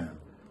man.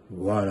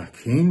 What a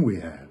king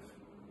we have.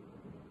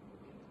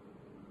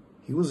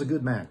 He was a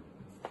good man.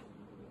 He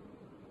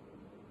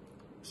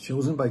was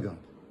chosen by God.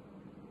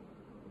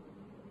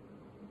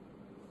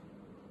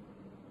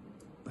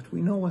 But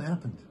we know what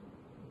happened.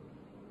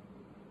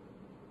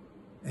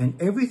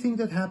 And everything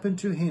that happened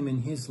to him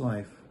in his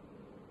life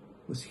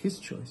was his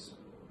choice.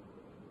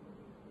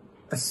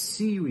 A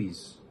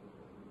series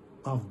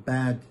of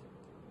bad,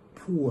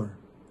 poor,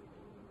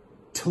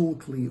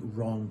 totally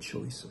wrong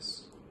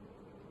choices.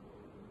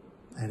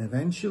 And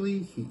eventually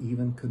he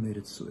even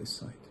committed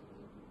suicide.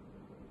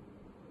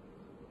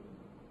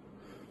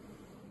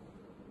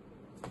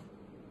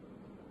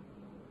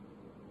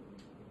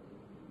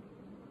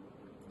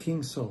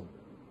 King Saul.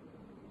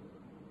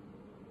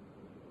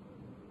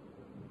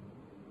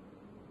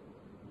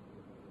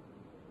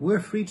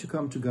 We're free to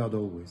come to God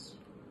always.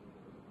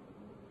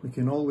 We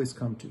can always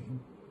come to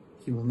him.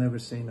 He will never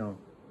say no.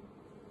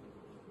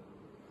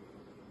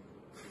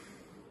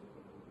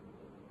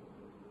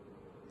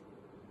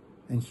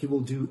 And he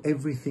will do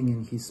everything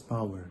in his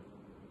power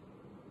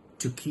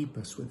to keep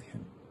us with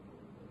him.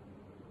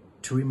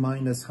 To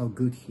remind us how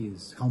good he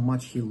is, how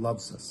much he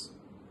loves us.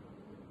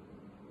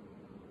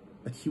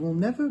 But he will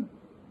never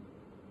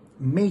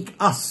make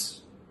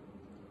us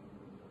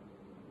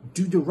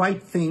do the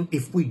right thing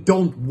if we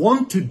don't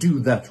want to do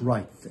that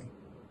right thing.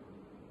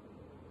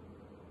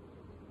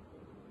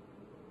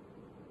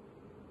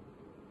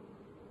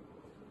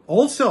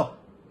 Also,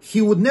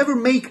 he would never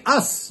make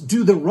us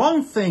do the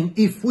wrong thing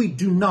if we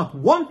do not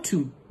want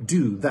to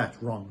do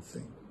that wrong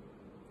thing.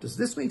 Does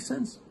this make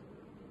sense?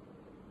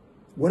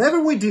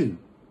 Whatever we do,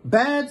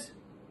 bad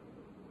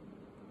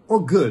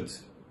or good,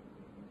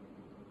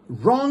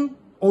 wrong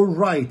or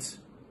right,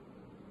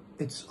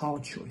 it's our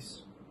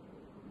choice.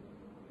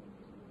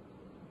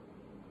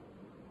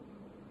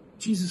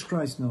 Jesus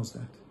Christ knows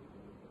that.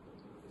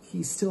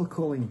 He's still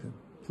calling them,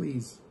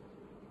 please.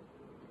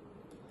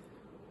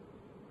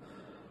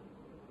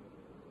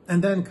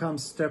 And then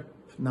comes step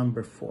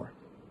number 4,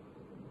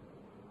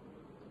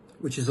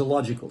 which is a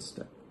logical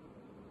step.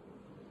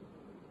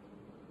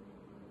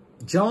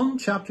 John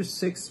chapter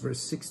 6, verse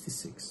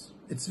 66.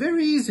 It's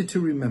very easy to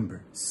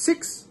remember.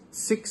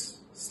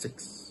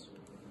 666.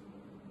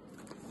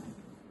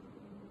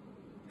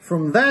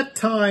 From that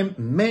time,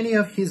 many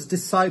of his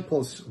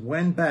disciples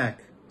went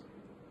back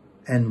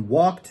and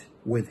walked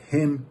with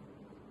him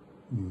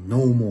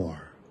no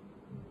more.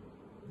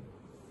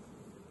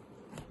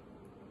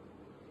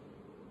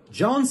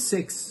 John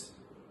 6,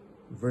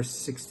 verse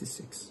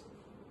 66.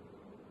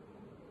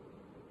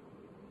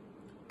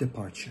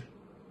 Departure.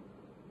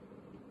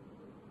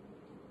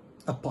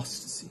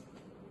 Apostasy.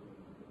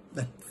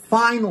 That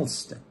final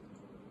step.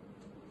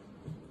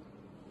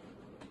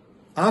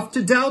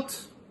 After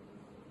doubt,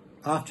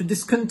 after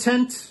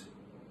discontent,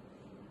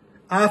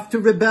 after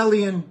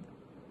rebellion,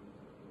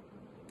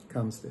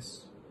 comes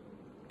this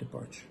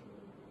departure.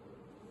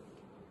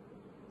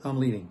 I'm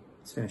leaving.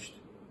 It's finished.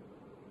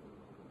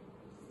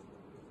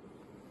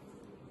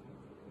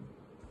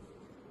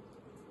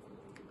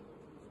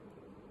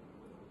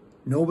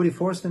 Nobody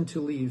forced them to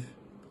leave.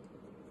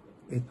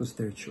 It was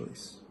their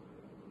choice.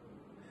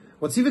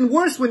 What's even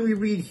worse when we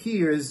read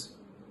here is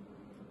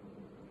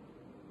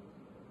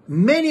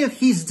many of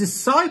his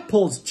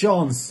disciples,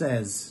 John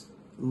says,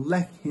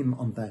 left him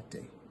on that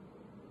day.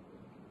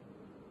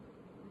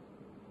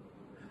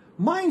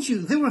 Mind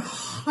you, there were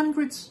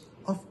hundreds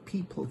of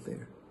people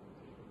there.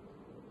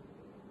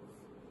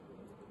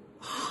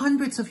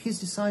 Hundreds of his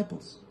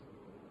disciples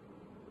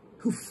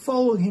who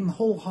followed him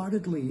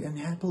wholeheartedly and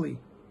happily.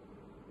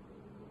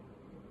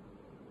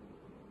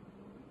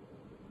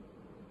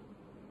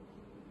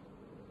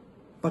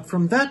 But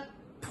from that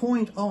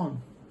point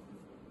on,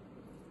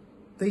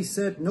 they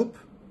said, nope,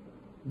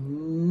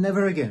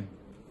 never again.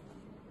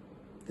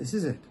 This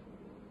is it.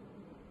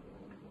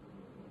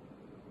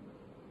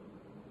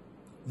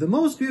 The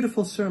most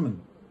beautiful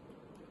sermon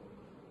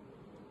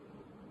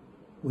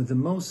with the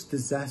most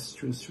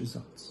disastrous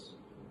results.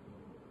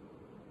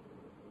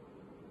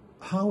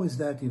 How is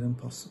that even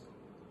possible?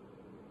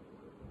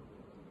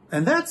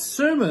 And that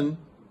sermon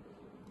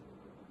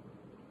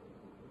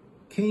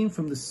came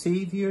from the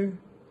Savior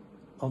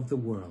of the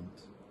world,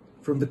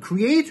 from the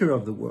Creator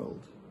of the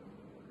world,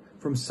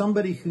 from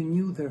somebody who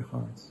knew their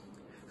hearts,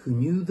 who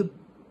knew the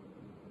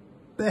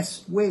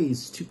best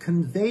ways to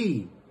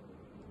convey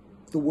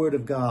the Word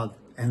of God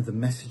and the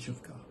message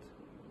of God.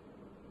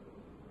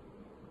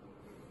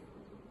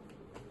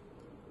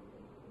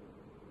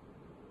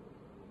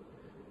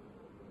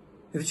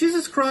 If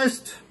Jesus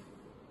Christ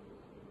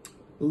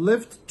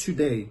lived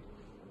today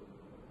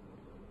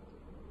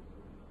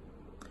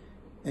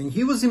and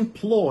he was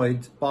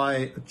employed by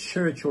a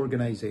church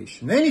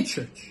organization, any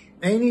church,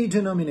 any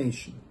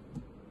denomination,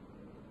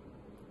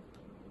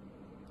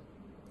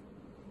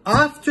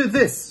 after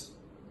this,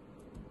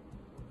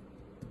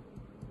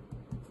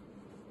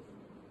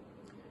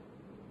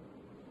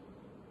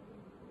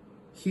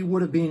 he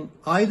would have been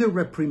either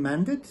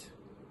reprimanded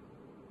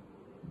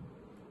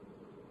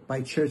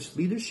by church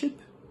leadership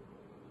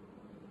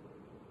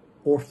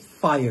or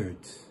fired,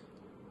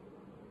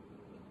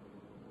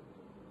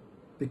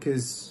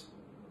 because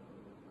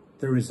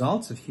the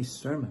results of his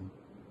sermon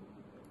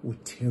were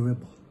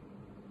terrible.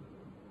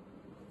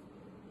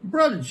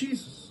 Brother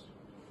Jesus,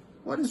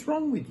 what is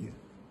wrong with you?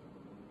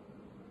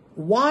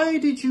 Why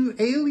did you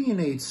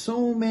alienate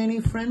so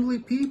many friendly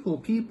people,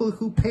 people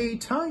who pay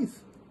tithe,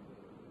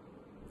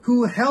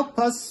 who help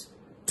us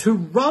to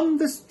run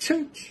this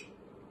church?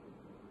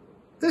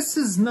 This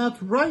is not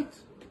right.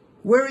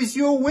 Where is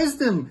your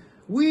wisdom?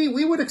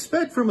 We would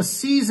expect from a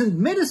seasoned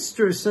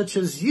minister such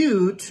as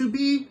you to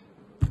be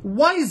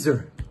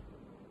wiser.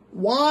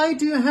 Why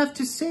do you have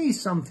to say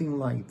something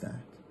like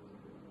that?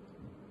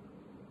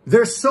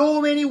 There's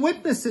so many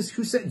witnesses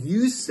who said,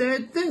 you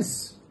said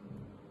this.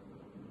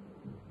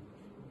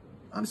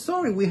 I'm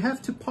sorry, we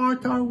have to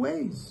part our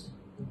ways.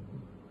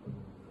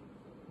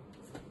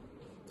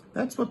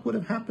 That's what would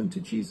have happened to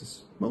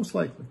Jesus, most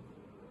likely.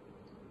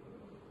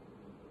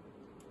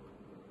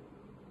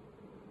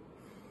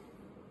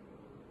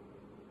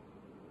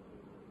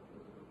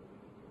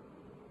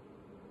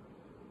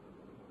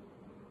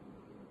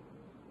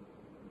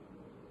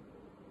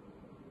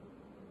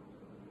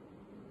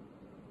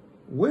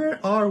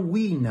 Where are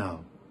we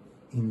now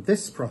in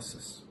this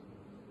process?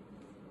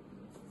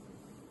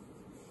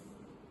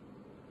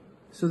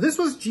 So this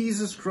was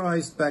Jesus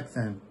Christ back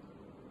then,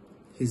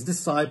 his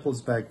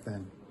disciples back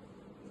then.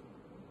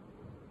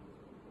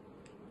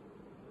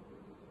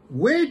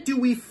 Where do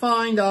we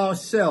find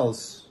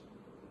ourselves?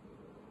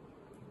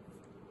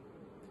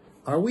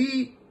 Are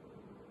we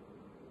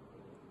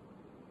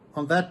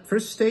on that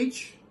first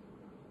stage?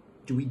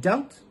 Do we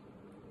doubt?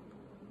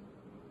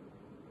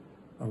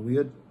 Are we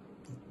at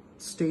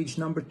stage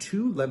number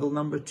 2, level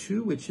number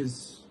 2, which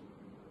is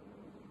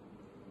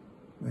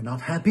we're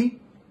not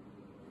happy?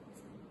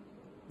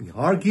 We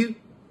argue?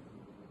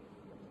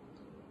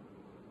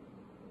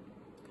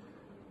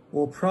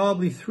 Or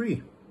probably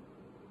 3.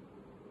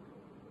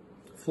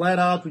 Flat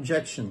out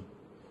rejection,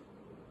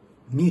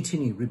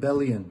 mutiny,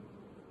 rebellion.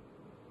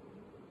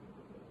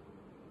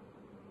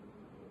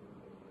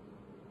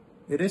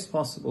 It is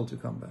possible to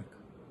come back.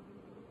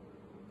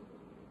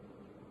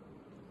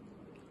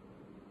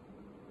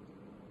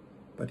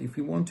 But if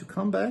we want to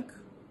come back,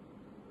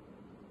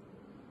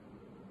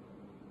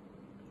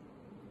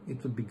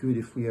 it would be good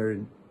if we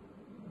are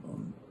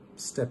on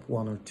step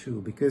 1 or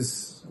 2,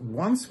 because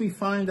once we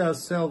find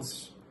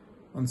ourselves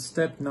on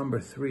step number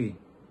 3,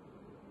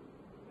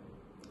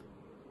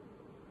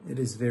 it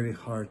is very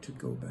hard to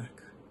go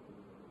back.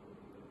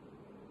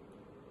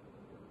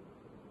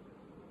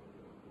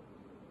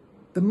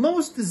 The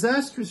most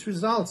disastrous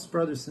results,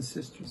 brothers and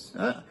sisters.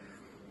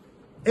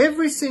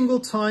 Every single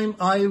time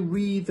I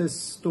read this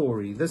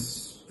story,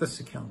 this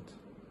account,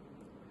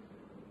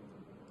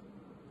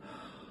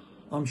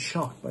 I'm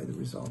shocked by the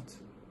result.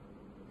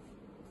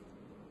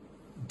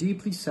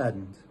 Deeply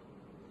saddened.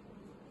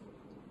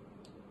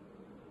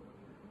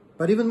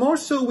 But even more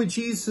so with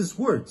Jesus'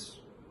 words.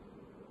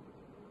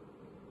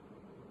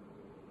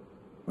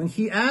 When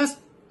he asked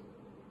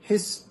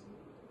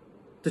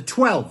the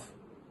 12,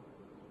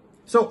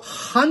 so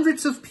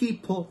hundreds of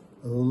people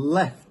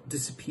left,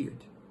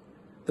 disappeared.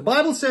 The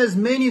Bible says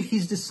many of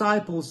his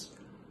disciples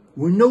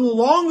were no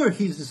longer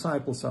his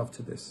disciples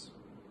after this.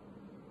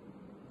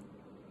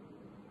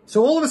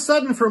 So all of a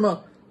sudden, from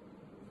a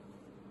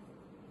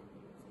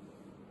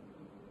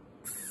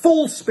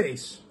full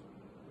space,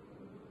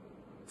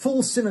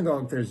 full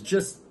synagogue, there's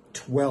just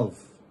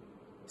 12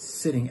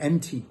 sitting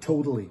empty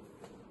totally.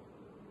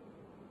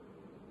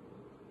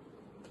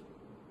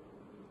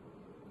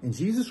 And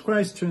Jesus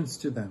Christ turns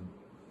to them.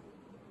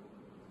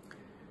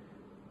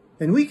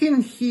 And we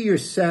can hear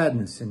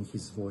sadness in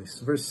his voice.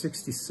 Verse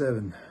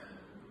 67.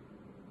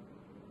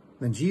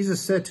 Then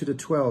Jesus said to the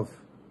 12,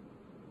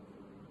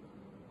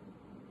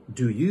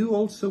 do you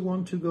also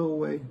want to go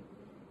away?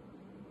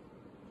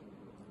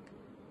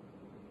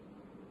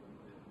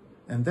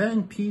 And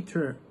then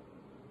Peter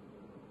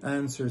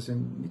answers,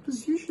 and it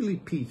was usually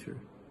Peter.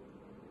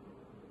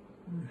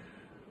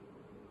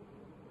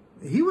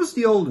 He was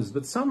the oldest,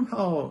 but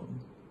somehow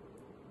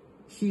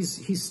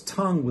his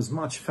tongue was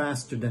much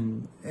faster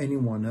than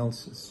anyone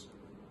else's.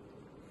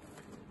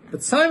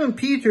 But Simon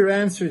Peter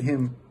answered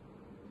him,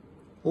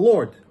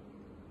 Lord,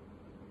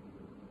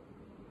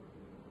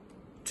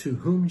 to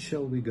whom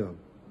shall we go?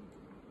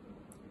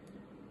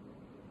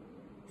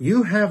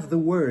 You have the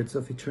words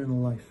of eternal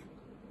life.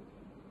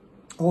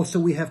 Also,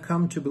 we have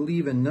come to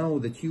believe and know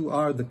that you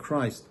are the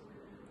Christ,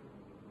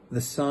 the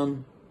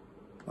Son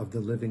of the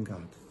living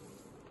God.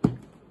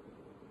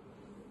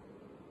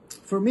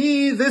 For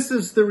me, this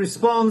is the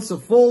response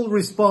of all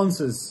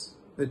responses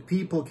that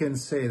people can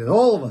say, that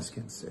all of us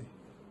can say.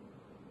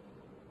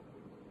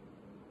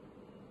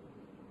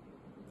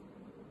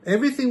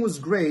 Everything was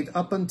great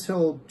up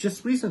until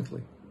just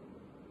recently.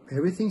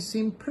 Everything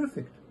seemed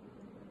perfect.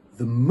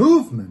 The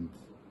movement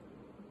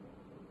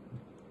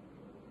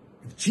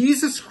of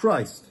Jesus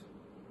Christ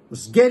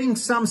was getting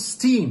some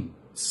steam.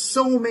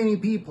 So many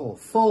people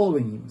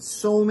following him,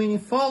 so many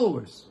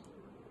followers.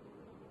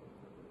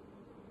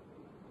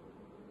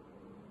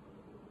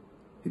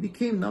 He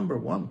became number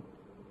one.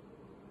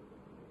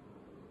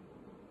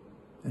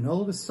 And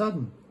all of a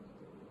sudden,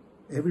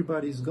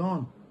 everybody's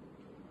gone.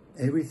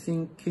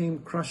 Everything came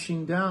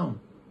crushing down.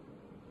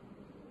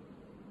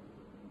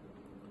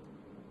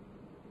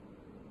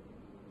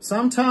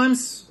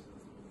 Sometimes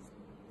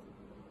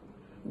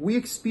we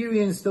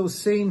experience those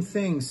same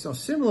things or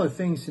similar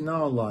things in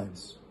our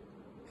lives.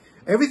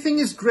 Everything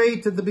is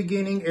great at the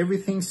beginning,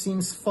 everything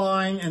seems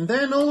fine, and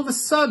then all of a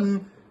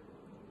sudden,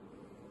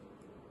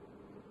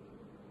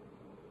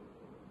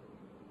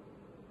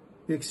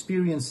 we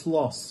experience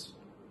loss,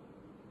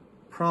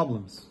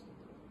 problems.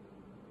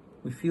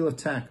 We feel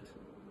attacked.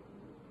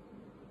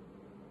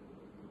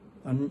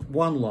 And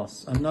one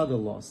loss, another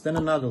loss, then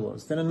another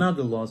loss, then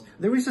another loss.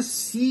 There is a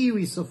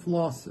series of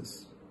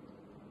losses.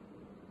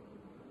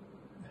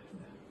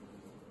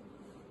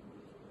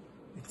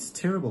 It's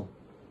terrible.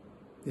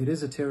 It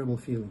is a terrible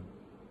feeling.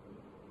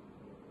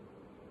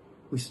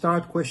 We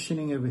start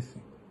questioning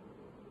everything.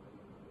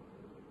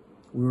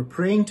 We were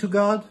praying to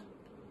God,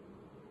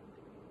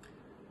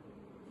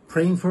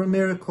 praying for a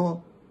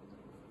miracle.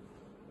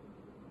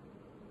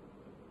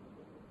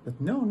 But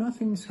no,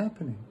 nothing is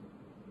happening.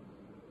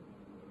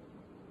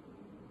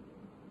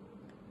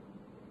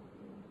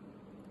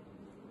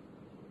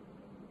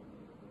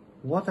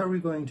 What are we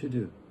going to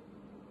do?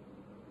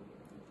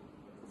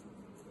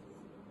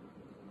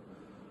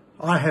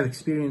 I have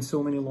experienced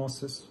so many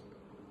losses.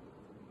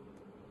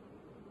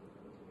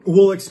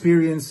 We'll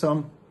experience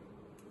some.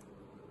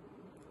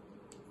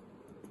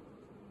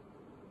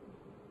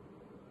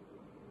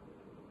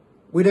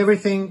 With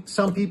everything,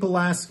 some people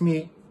ask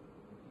me,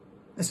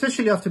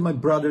 especially after my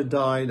brother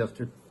died,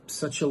 after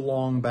such a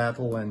long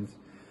battle and,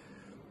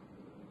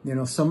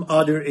 some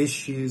other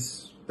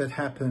issues that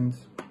happened,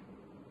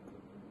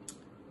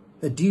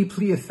 that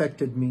deeply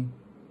affected me,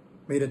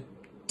 made a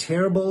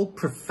terrible,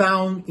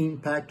 profound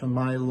impact on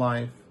my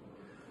life.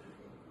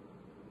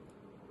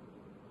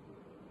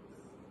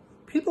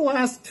 People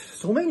asked,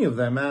 so many of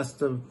them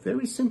asked a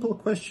very simple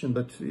question,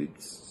 but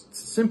it's a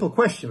simple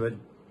question, but it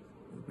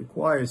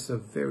requires a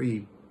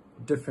very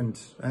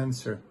different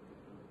answer.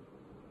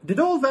 Did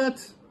all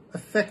that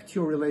affect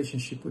your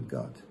relationship with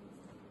God?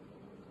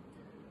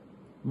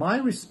 My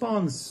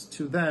response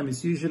to them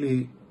is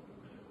usually,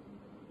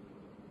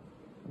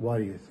 what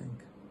do you think?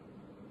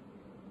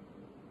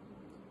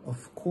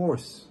 Of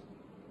course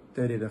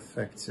that it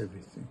affects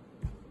everything.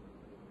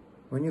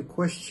 When you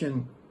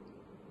question,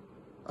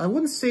 I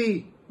wouldn't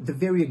say the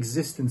very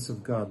existence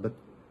of God, but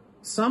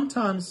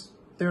sometimes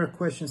there are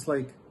questions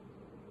like,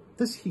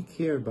 does he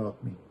care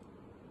about me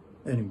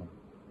anymore?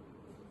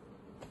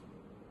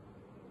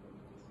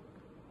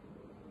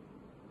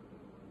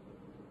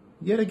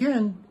 Yet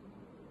again,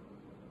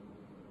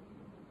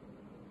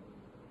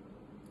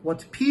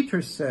 what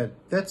Peter said,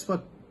 that's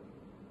what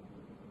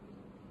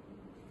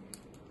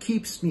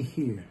keeps me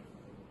here.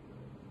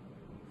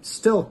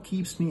 Still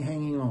keeps me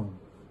hanging on.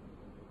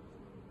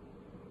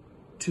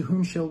 To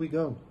whom shall we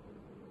go?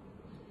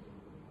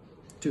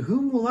 To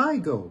whom will I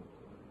go?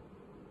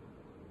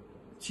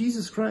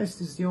 Jesus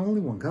Christ is the only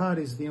one. God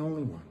is the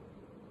only one.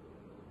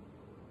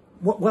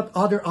 What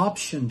other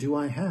option do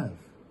I have?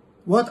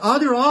 What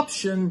other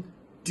option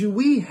do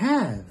we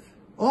have?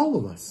 All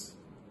of us.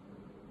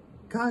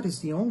 God is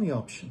the only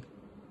option.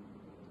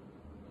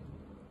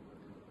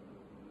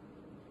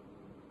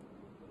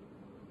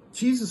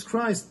 Jesus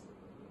Christ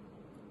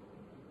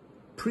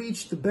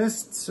preached the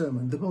best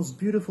sermon, the most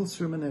beautiful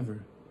sermon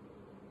ever,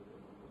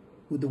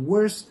 with the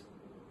worst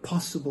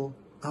possible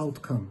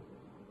outcome.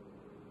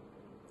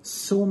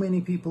 So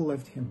many people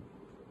left him.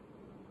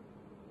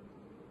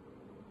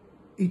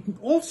 It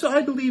also,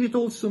 I believe it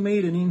also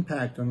made an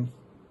impact on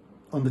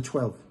the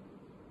 12.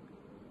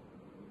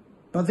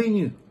 But they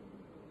knew.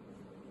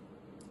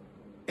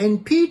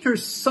 And Peter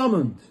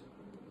summed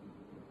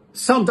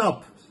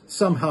up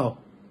somehow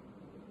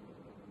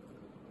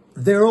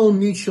their own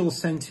mutual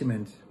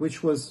sentiment,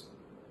 which was,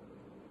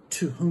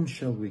 to whom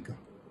shall we go?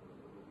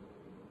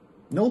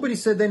 Nobody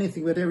said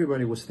anything, but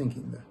everybody was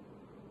thinking that.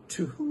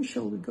 To whom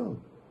shall we go?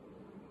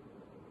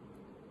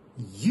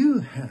 you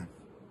have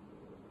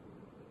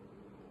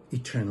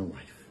eternal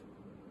life.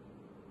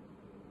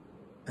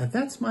 And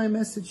that's my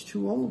message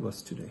to all of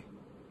us today.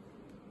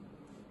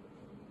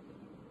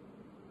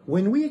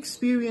 When we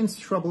experience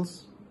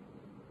troubles,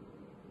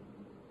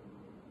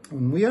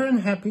 when we are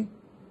unhappy,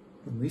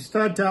 when we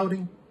start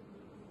doubting,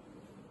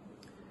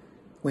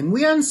 when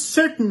we are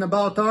uncertain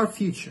about our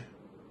future,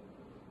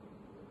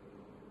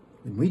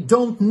 when we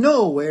don't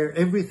know where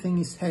everything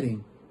is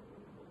heading,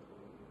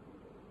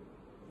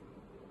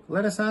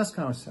 let us ask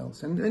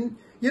ourselves. And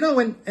you know,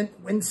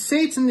 when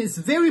Satan is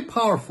very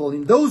powerful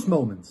in those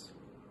moments,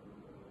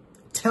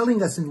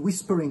 telling us and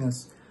whispering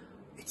us,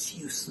 it's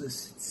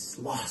useless, it's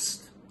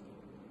lost,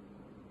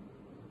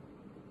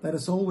 let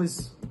us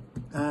always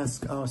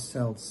ask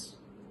ourselves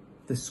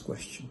this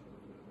question: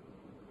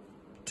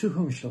 to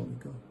whom shall we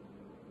go?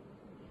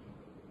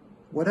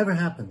 Whatever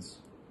happens,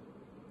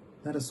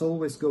 let us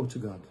always go to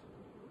God.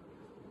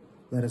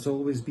 Let us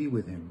always be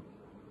with Him.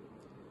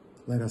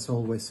 Let us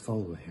always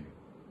follow Him.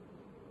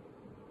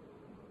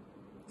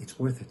 It's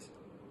worth it.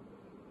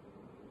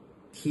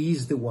 He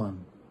is the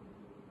one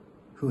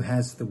who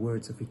has the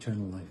words of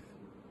eternal life.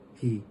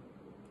 He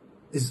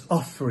is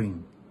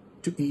offering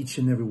to each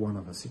and every one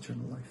of us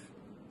eternal life.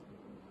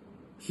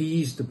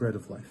 He is the bread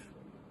of life.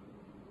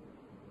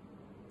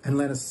 And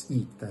let us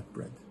eat that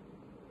bread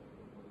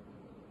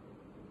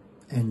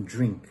and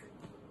drink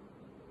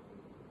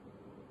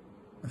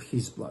of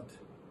His blood.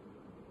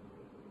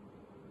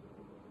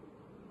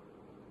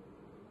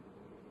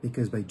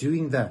 Because by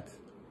doing that,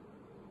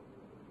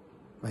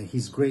 by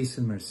His grace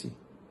and mercy,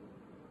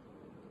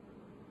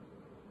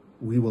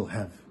 we will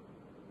have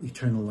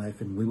eternal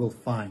life and we will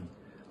find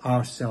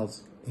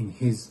ourselves in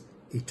His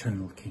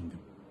eternal kingdom.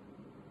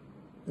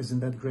 Isn't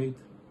that great?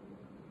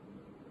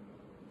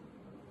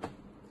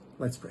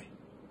 Let's pray.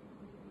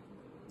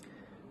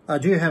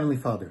 Dear Heavenly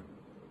Father,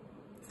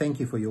 thank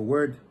you for your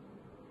word.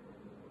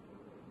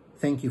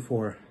 Thank you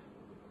for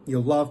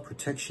your love,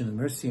 protection, and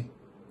mercy.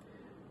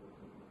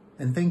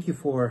 And thank you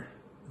for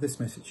this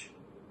message.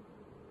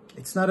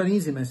 It's not an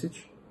easy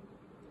message,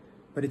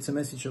 but it's a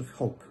message of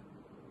hope.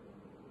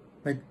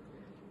 Right?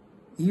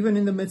 Even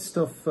in the midst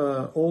of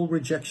all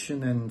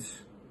rejection and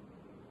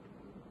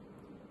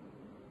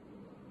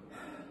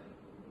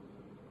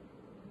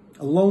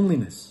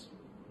loneliness,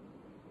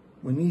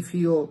 when we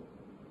feel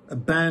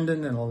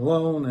abandoned and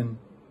alone and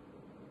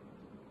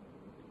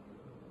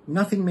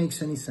nothing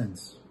makes any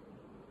sense.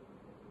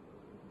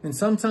 And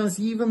sometimes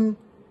even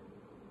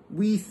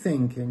we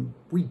think and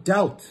we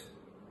doubt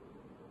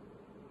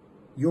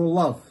your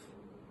love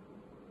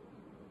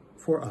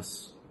for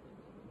us.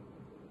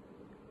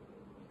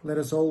 Let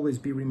us always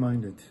be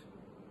reminded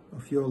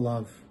of your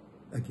love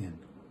again.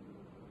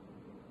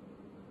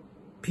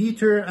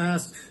 Peter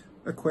asked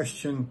a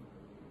question.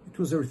 It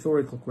was a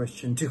rhetorical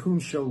question. To whom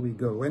shall we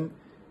go? And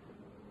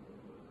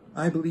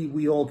I believe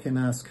we all can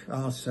ask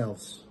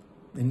ourselves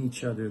and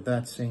each other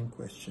that same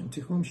question.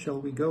 To whom shall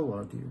we go,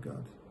 our dear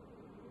God?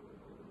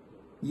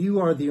 You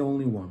are the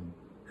only one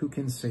who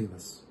can save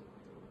us,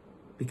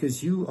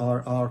 because you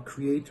are our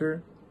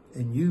Creator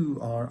and you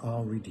are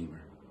our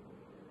Redeemer.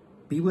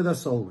 Be with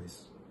us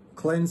always.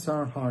 Cleanse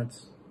our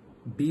hearts.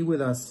 Be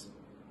with us.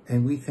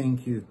 And we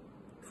thank you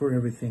for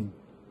everything.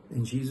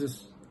 In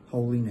Jesus'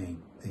 holy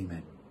name,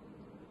 amen.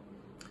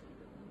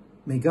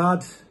 May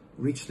God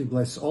richly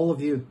bless all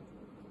of you.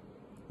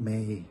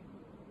 May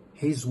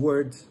His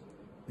word,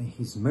 may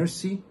His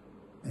mercy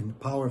and the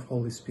power of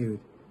Holy Spirit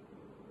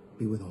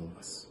be with all of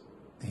us.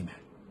 Amen.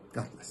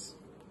 God bless.